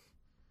back.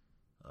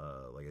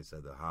 Like I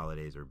said, the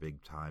holidays are a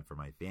big time for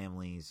my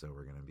family, so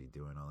we're going to be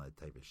doing all that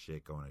type of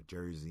shit, going to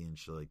Jersey and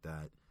shit like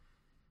that.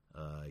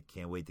 I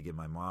can't wait to give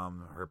my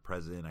mom her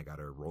present. I got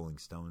her Rolling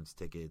Stones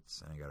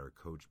tickets, and I got her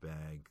Coach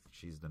bag.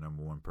 She's the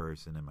number one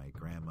person, and my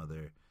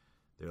grandmother.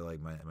 They're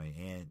like my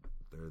aunt.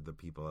 They're the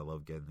people I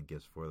love getting the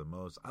gifts for the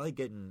most. I like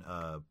getting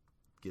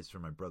gifts for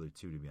my brother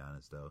too, to be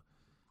honest, though,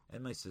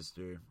 and my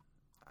sister.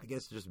 I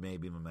guess just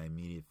maybe my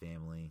immediate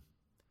family,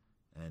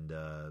 and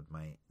the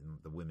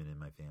women in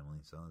my family.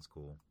 So that's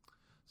cool.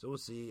 So we'll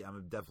see.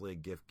 I'm definitely a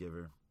gift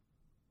giver,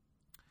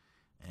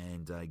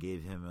 and I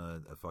gave him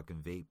a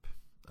fucking vape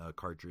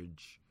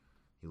cartridge.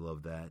 He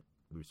loved that.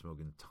 We were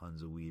smoking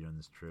tons of weed on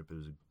this trip. It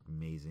was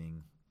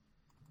amazing,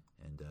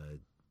 and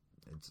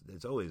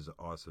it's always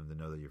awesome to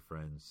know that your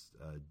friends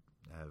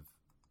have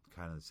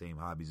kind of the same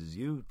hobbies as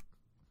you.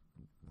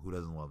 Who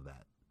doesn't love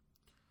that?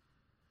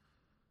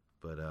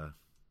 But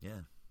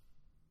yeah,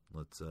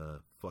 let's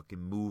fucking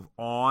move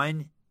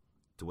on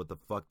to what the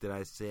fuck did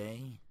I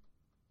say?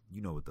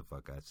 You know what the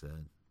fuck I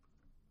said.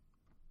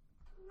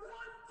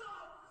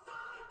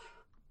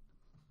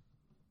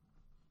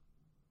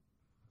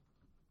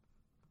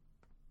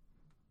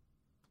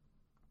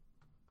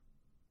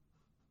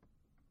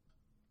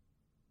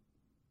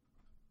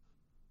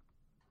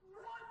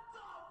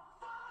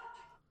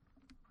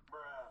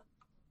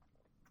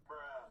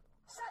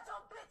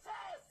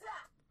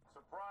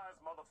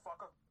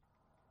 Motherfucker.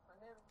 I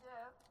never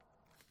did.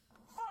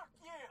 Fuck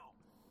you!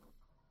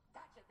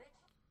 Gotcha, bitch.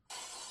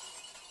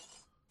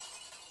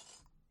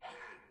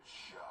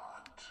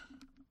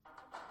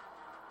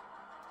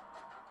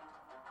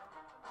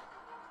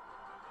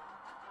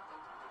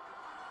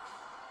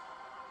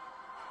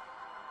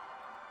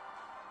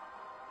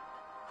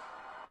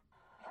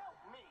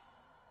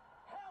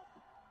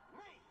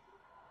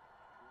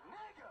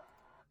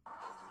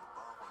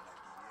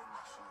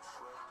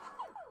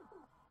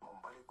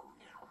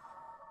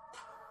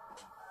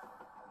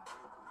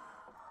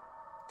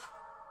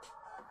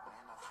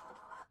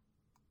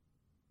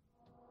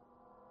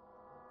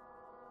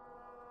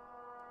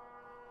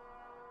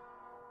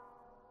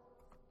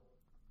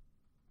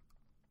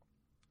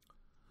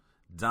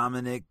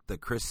 Dominic the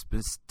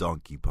Christmas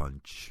Donkey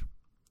Punch.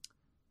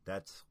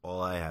 That's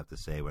all I have to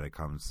say when it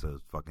comes to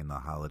fucking the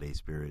holiday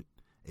spirit.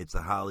 It's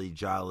a holly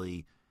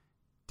jolly,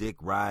 dick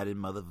riding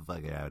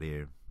motherfucker out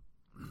here.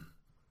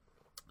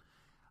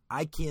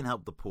 I can't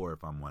help the poor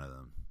if I'm one of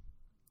them.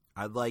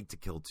 I'd like to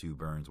kill two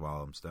birds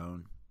while I'm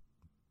stoned.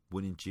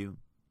 Wouldn't you?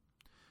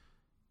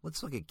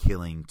 Let's look at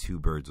killing two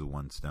birds with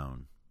one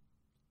stone.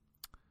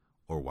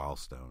 Or while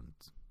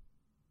stoned.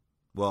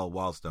 Well,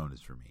 while stoned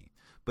is for me.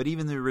 But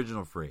even the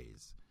original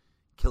phrase,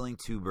 killing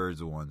two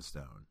birds with one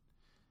stone.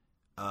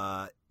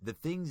 The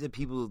things that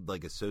people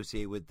like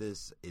associate with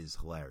this is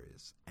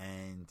hilarious.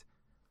 And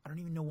I don't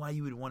even know why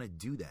you would want to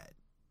do that.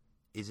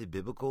 Is it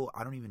biblical?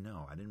 I don't even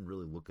know. I didn't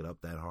really look it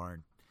up that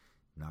hard.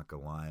 Not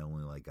gonna lie, I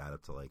only like got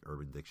up to like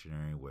Urban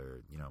Dictionary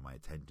where, you know, my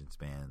attention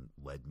span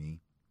led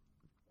me.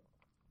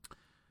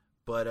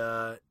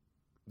 But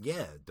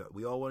yeah,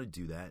 we all want to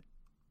do that.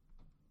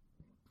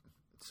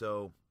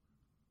 So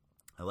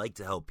I like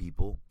to help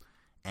people,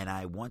 and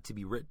I want to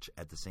be rich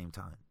at the same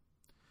time.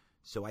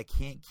 So I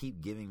can't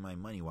keep giving my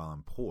money while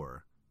I'm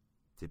poor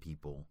to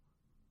people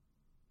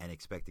and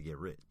expect to get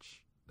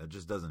rich. That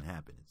just doesn't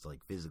happen. It's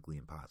like physically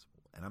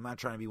impossible. And I'm not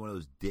trying to be one of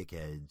those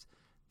dickheads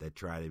that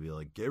try to be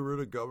like, get rid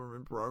of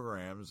government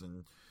programs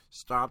and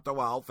stop the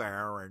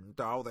welfare and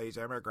all these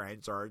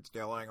immigrants are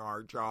stealing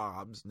our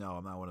jobs. No,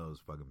 I'm not one of those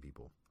fucking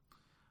people.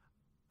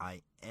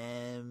 I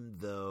am,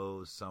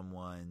 though,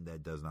 someone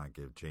that does not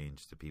give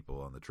change to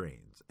people on the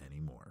trains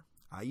anymore.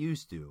 I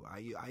used to.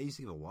 I used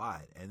to give a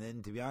lot. And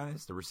then, to be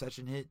honest, the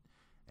recession hit,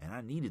 and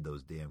I needed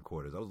those damn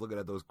quarters. I was looking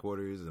at those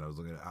quarters, and I was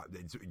looking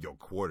at, yo,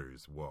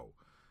 quarters, whoa.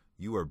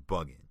 You are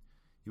bugging.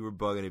 You were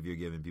bugging if you're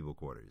giving people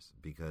quarters,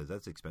 because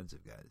that's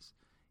expensive, guys.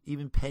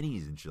 Even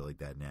pennies and shit like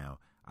that now.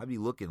 I'd be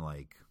looking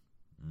like,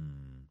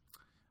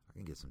 I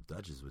can get some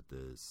Dutches with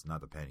this.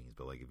 Not the pennies,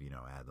 but like if, you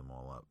know, add them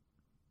all up.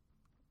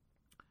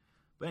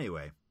 But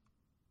anyway,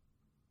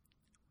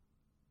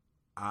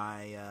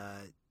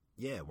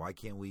 why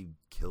can't we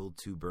kill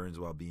two birds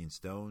while being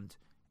stoned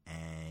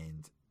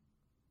and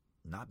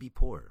not be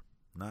poor?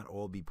 Not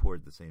all be poor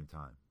at the same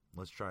time.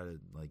 Let's try to,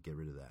 like, get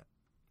rid of that.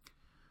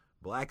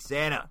 Black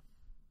Santa.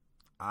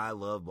 I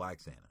love Black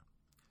Santa.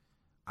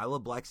 I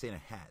love Black Santa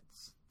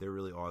hats. They're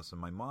really awesome.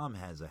 My mom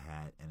has a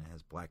hat, and it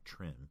has black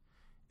trim,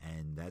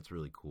 and that's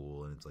really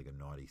cool, and it's like a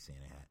naughty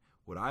Santa hat.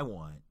 What I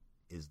want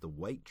is the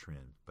white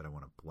trim, but I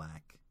want a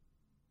black,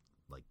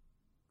 like,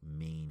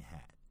 main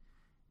hat.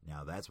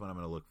 Now, that's what I'm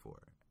going to look for.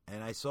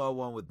 And I saw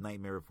one with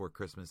Nightmare Before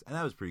Christmas, and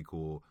that was pretty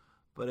cool,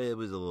 but it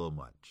was a little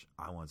much.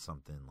 I want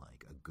something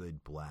like a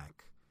good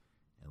black,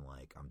 and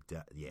like,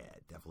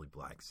 definitely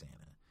Black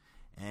Santa.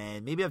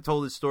 And maybe I've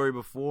told this story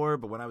before,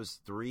 but when I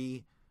was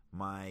 3,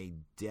 my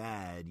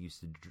dad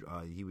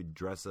he would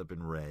dress up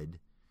in red,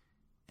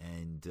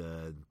 and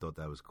thought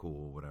that was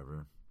cool,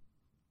 whatever.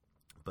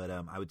 But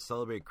I would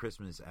celebrate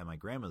Christmas at my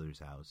grandmother's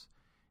house,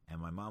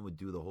 and my mom would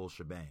do the whole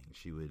shebang.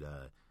 She would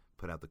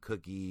put out the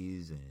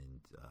cookies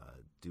and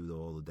do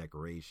all the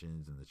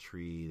decorations and the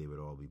tree. They would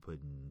all be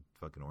putting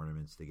fucking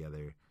ornaments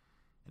together,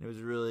 and it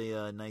was really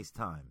a nice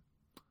time.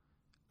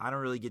 I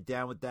don't really get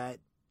down with that.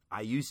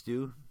 I used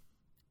to,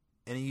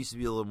 and it used to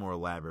be a little more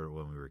elaborate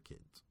when we were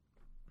kids.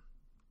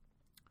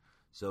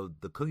 So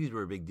the cookies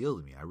were a big deal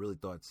to me. I really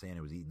thought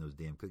Santa was eating those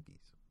damn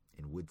cookies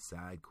in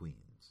Woodside,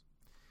 Queens.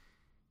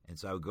 And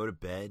so I would go to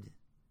bed,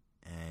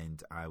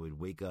 and I would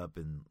wake up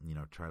and, you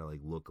know, try to, like,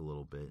 look a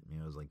little bit.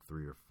 Maybe I was, like,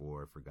 3 or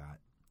 4, I forgot.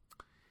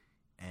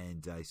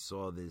 And I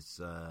saw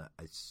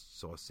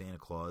Santa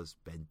Claus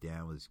bent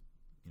down with his,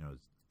 you know,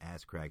 his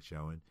ass crack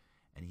showing,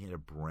 and he had a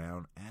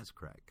brown ass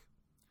crack.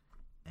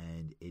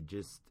 And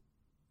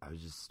I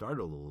was just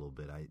startled a little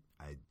bit.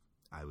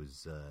 I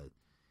was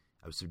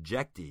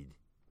subjected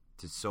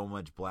to so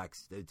much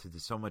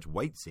so much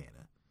white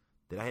Santa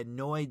that I had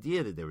no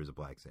idea that there was a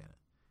Black Santa.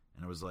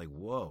 And I was like,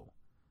 whoa.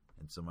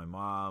 And so my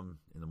mom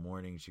in the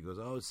morning, she goes,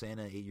 oh,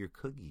 Santa ate your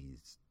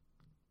cookies.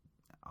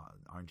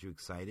 Aren't you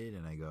excited?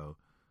 And I go,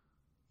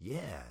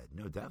 yeah,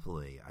 no,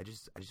 definitely. I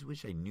just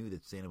wish I knew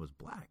that Santa was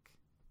black.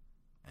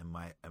 And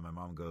my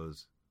mom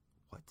goes,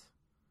 what?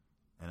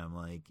 And I'm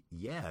like,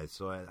 yeah,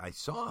 so I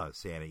saw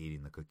Santa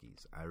eating the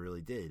cookies. I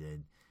really did.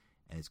 And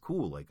it's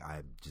cool. Like,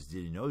 I just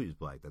didn't know he was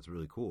black. That's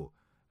really cool.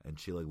 And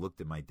she, like,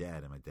 looked at my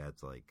dad, and my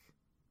dad's like,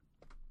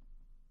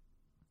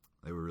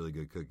 they were really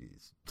good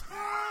cookies.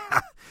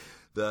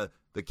 The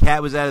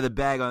cat was out of the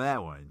bag on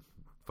that one.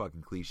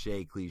 Fucking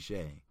cliche.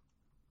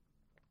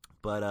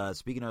 But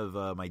speaking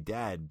of my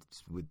dad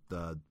with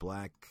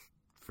black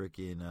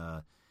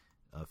freaking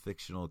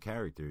fictional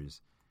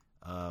characters,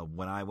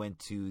 when I went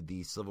to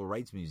the Civil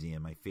Rights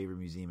Museum, my favorite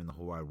museum in the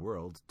whole wide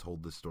world,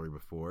 told this story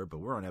before, but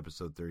we're on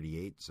episode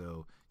 38,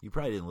 so you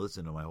probably didn't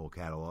listen to my whole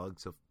catalog,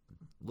 so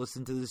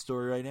listen to this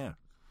story right now.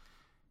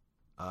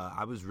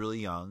 I was really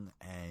young,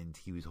 and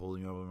he was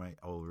holding me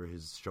over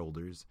his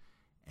shoulders,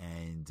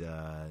 and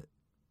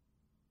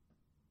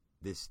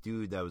this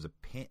dude that was a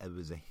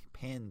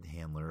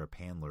panhandler,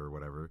 or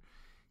whatever,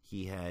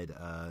 he had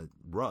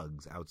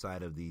rugs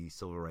outside of the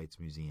Civil Rights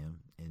Museum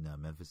in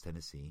Memphis,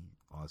 Tennessee.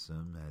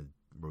 Awesome. Had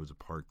Rosa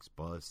Parks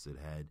bus. It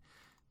had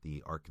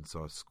the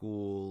Arkansas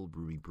School,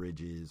 Ruby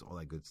Bridges, all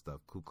that good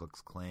stuff, Ku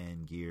Klux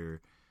Klan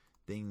gear,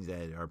 things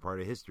that are part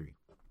of history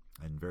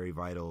and very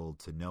vital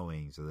to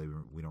knowing so that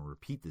we don't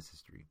repeat this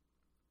history.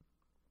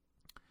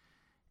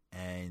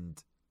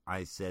 And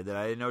I said that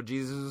I didn't know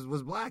Jesus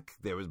was black.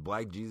 There was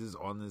black Jesus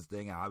on this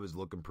thing. I was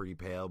looking pretty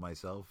pale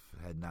myself,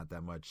 had not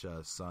that much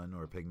sun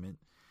or pigment.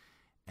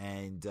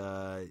 And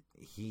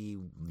he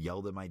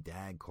yelled at my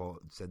dad,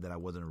 said that I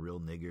wasn't a real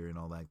nigger and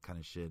all that kind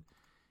of shit.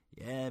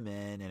 Yeah,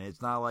 man. And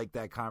it's not like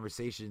that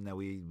conversation that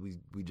we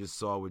just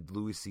saw with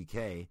Louis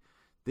C.K.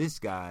 This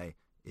guy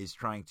is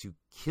trying to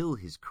kill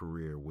his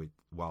career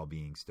while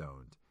being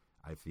stoned,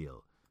 I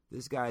feel.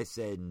 This guy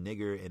said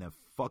nigger in a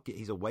fucking...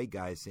 He's a white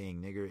guy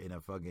saying nigger in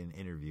a fucking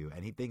interview.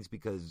 And he thinks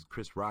because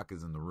Chris Rock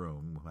is in the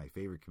room, my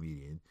favorite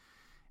comedian,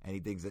 and he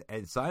thinks that...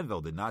 And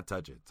Seinfeld did not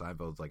touch it.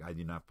 Seinfeld's like, I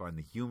do not find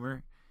the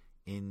humor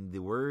in the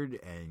word,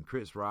 and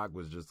Chris Rock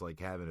was just like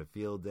having a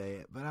field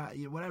day. But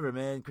whatever,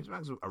 man. Chris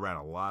Rock's around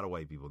a lot of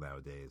white people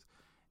nowadays,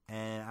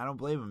 and I don't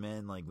blame him,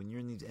 man. Like when you're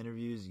in these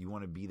interviews, you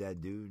want to be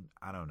that dude.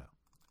 I don't know.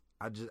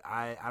 I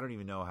don't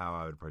even know how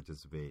I would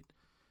participate.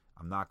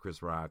 I'm not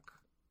Chris Rock,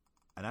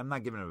 and I'm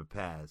not giving him a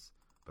pass,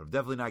 but I'm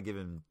definitely not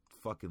giving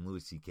fucking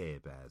Louis C.K. a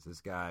pass. This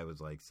guy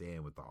was like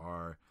saying with the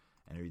R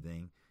and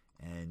everything,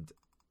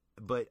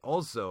 but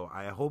also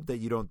I hope that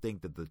you don't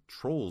think that the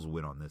trolls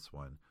win on this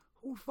one.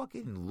 Who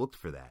fucking looked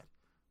for that?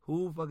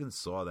 Who fucking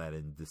saw that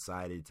and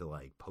decided to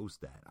like post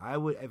that? I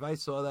would, if I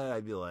saw that,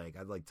 I'd be like,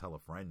 I'd like tell a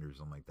friend or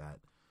something like that.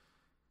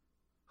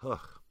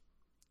 Ugh.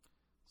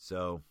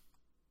 So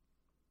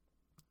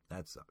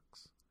that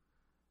sucks.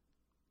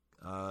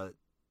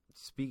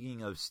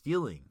 Speaking of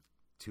stealing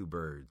two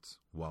birds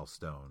while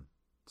stoned,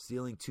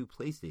 stealing two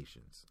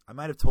PlayStations. I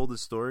might have told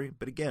this story,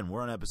 but again,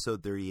 we're on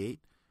episode 38,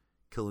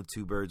 killing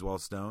two birds while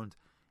stoned,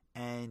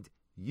 and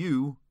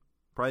you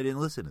probably didn't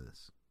listen to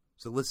this.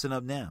 So listen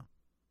up now.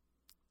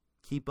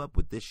 Keep up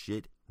with this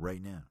shit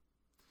right now.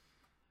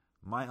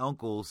 My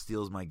uncle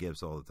steals my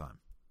gifts all the time.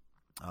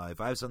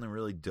 If I have something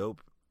really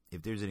dope,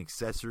 if there's an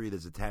accessory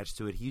that's attached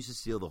to it, he used to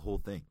steal the whole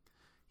thing.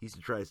 He used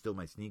to try to steal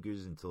my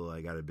sneakers until I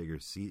got a bigger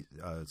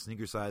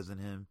sneaker size than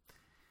him.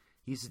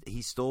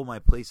 He stole my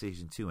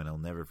PlayStation 2, and I'll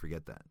never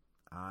forget that.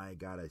 I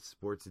got a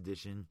sports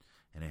edition,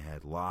 and it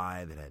had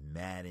Live, it had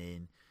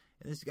Madden.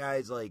 And this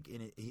guy's like,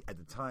 at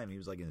the time, he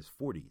was like in his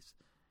 40s.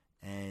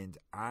 And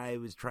I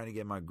was trying to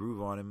get my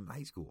groove on him in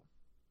high school.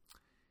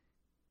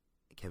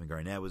 Kevin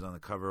Garnett was on the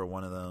cover of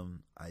one of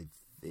them. I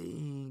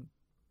think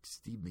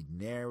Steve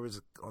McNair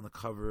was on the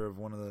cover of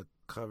one of the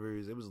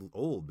covers. It was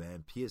old,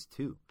 man.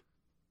 PS2.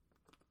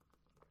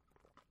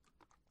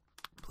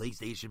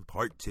 PlayStation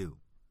Part 2.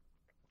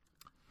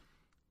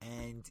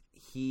 And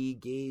he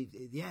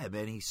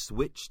he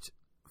switched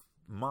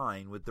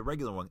mine with the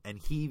regular one. And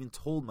he even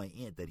told my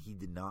aunt that he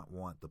did not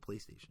want the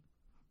PlayStation.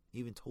 He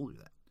even told her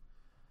that.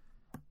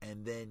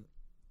 And then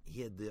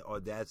he had the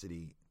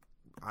audacity,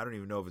 I don't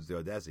even know if it's the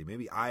audacity,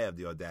 maybe I have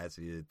the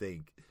audacity to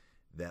think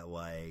that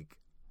like,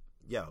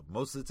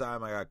 most of the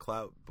time I got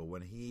clout, but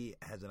when he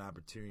has an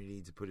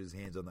opportunity to put his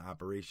hands on the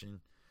operation,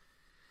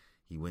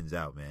 he wins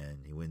out, man.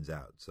 He wins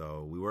out.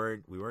 So we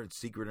weren't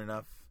secret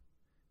enough,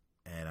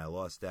 and I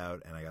lost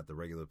out, and I got the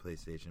regular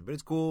PlayStation. But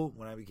it's cool.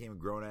 When I became a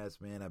grown-ass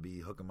man, I'd be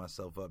hooking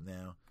myself up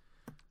now.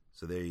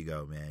 So there you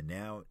go, man.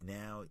 Now,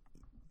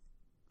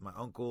 my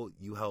uncle,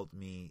 you helped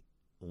me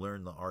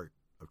learn the art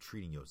of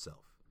treating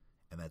yourself,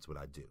 and that's what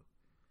I do.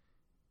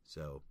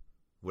 So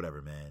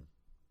whatever, man.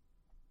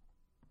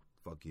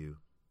 Fuck you.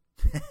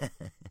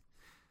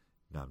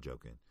 No, I'm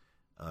joking.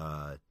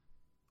 But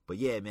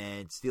yeah,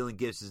 man, stealing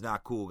gifts is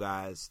not cool,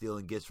 guys.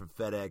 Stealing gifts from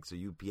FedEx or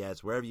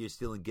UPS, wherever you're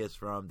stealing gifts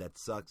from, that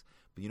sucks.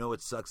 But you know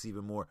what sucks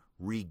even more?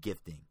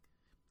 Regifting.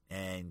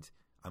 And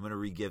I'm going to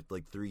regift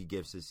like 3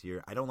 gifts this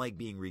year. I don't like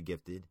being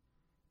regifted,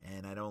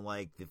 and I don't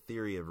like the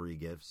theory of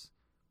regifts.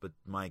 But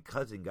my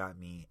cousin got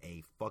me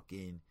a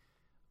fucking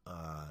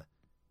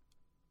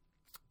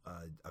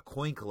a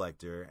coin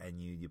collector,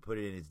 and you put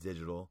it in, it's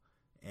digital,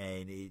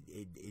 and it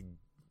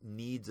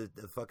needs a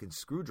fucking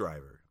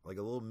screwdriver, like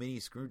a little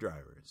mini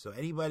screwdriver. So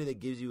anybody that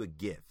gives you a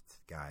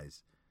gift,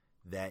 guys,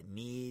 that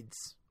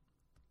needs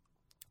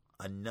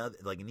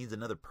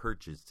another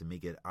purchase to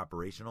make it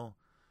operational,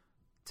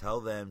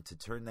 tell them to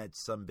turn that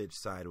sumbitch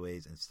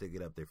sideways and stick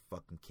it up their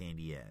fucking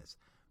candy ass,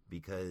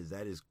 because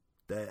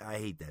I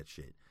hate that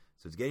shit.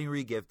 So it's getting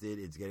regifted.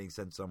 It's getting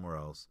sent somewhere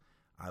else.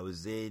 I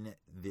was in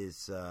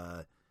this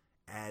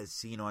as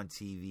seen on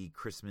TV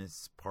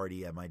Christmas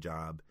party at my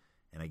job,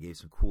 and I gave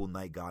some cool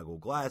night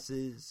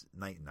glasses.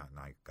 Not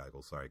night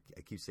goggles, sorry.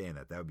 I keep saying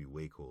that. That would be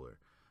way cooler.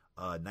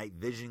 Night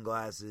vision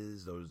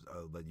glasses, those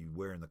that you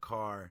wear in the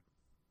car.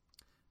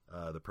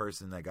 The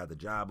person that got the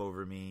job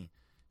over me,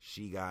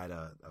 she got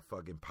a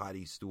fucking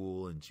potty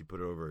stool, and she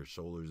put it over her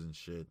shoulders and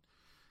shit.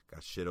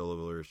 Got shit all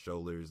over her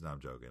shoulders. No,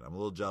 I'm joking. I'm a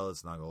little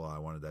jealous, not gonna lie. I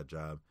wanted that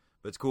job.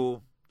 But it's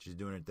cool. She's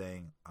doing her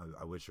thing.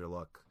 I wish her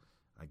luck.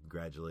 I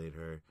congratulate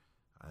her.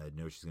 I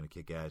know she's going to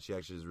kick ass. She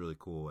actually is really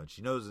cool. And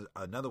she knows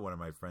another one of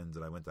my friends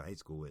that I went to high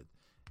school with.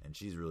 And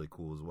she's really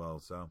cool as well.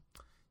 So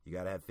You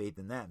got to have faith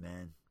in that,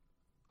 man.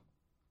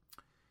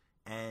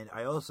 And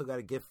I also got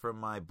a gift from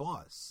my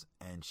boss,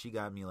 and she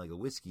got me like a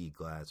whiskey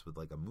glass with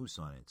like a moose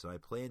on it. So I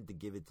planned to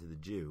give it to the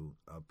Jew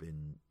up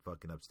in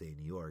fucking upstate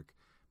New York,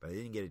 but I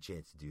didn't get a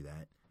chance to do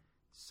that.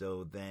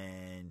 So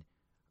then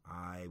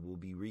I will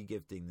be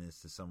regifting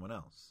this to someone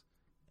else.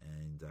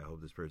 And I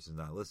hope this person's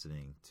not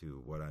listening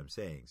to what I'm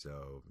saying.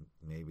 So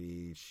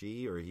maybe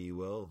she or he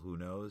will, who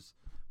knows.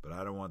 But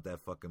I don't want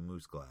that fucking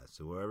moose glass.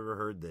 So whoever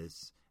heard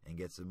this and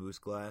gets a moose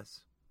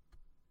glass,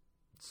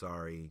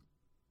 sorry.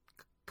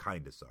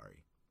 Kind of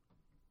sorry.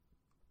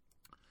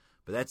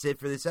 But that's it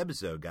for this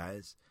episode,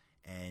 guys.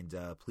 And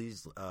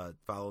please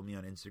follow me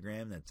on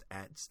Instagram. That's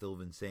at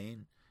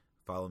StillVinsane.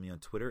 Follow me on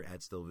Twitter at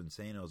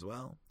StillVinsane as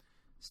well.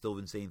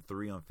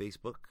 StillVinsane3 on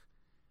Facebook.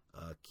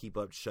 Keep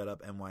Up, Shut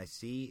Up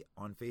NYC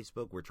on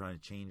Facebook. We're trying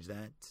to change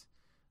that.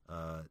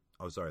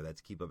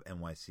 That's Keep Up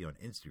NYC on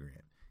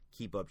Instagram.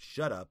 Keep Up,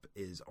 Shut Up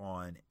is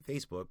on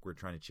Facebook. We're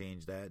trying to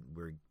change that.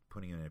 We're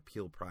putting in an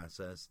appeal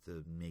process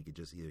to make it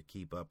just either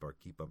Keep Up or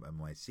Keep Up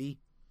NYC.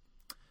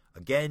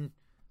 Again,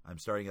 I'm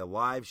starting a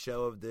live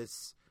show of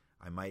this.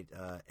 I might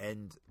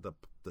end the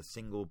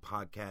single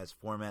podcast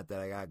format that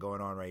I got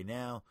going on right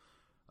now.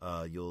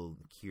 You'll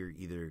hear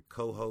either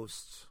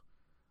co-hosts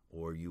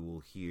or you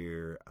will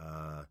hear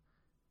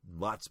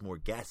lots more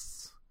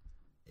guests.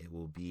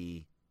 It'll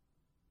be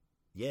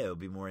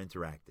more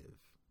interactive.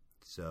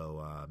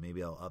 So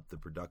maybe I'll up the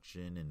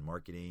production and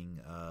marketing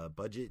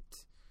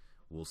budget.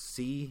 We'll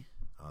see.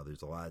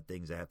 There's a lot of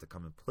things that have to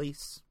come in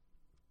place.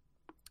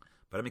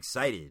 But I'm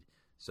excited.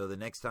 So the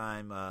next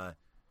time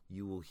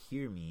you will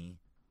hear me,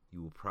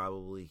 you will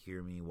probably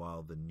hear me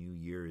while the new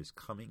year is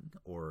coming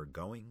or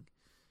going.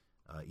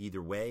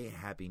 Either way,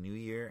 Happy New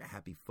Year.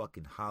 Happy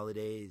fucking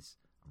holidays.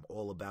 I'm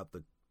all about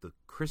the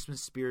Christmas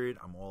spirit.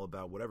 I'm all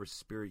about whatever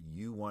spirit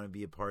you want to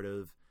be a part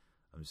of.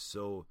 I'm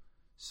so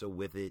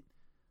with it.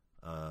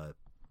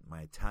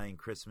 My Italian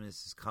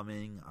Christmas is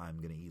coming. I'm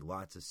going to eat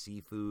lots of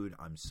seafood.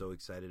 I'm so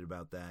excited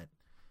about that.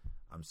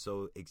 I'm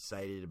so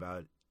excited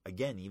about,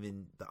 again,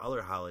 even the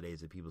other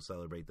holidays that people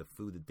celebrate, the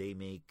food that they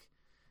make,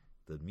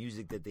 the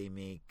music that they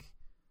make.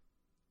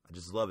 I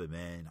just love it,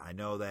 man. I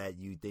know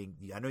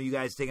you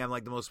guys think I'm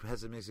like the most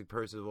pessimistic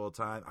person of all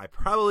time. I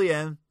probably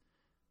am,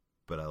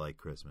 but I like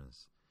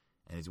Christmas.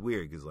 And it's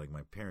weird because like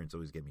my parents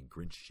always get me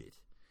Grinch shit.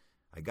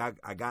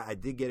 I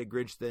did get a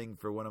Grinch thing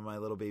for one of my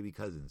little baby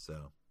cousins,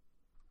 so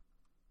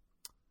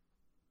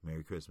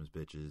Merry Christmas,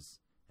 bitches,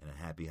 and a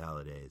happy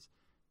holidays.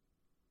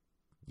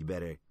 You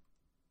better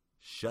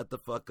shut the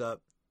fuck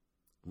up,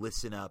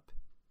 listen up,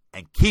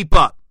 and keep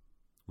up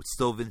with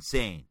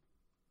StillVinsane.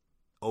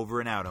 Over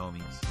and out,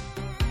 homies.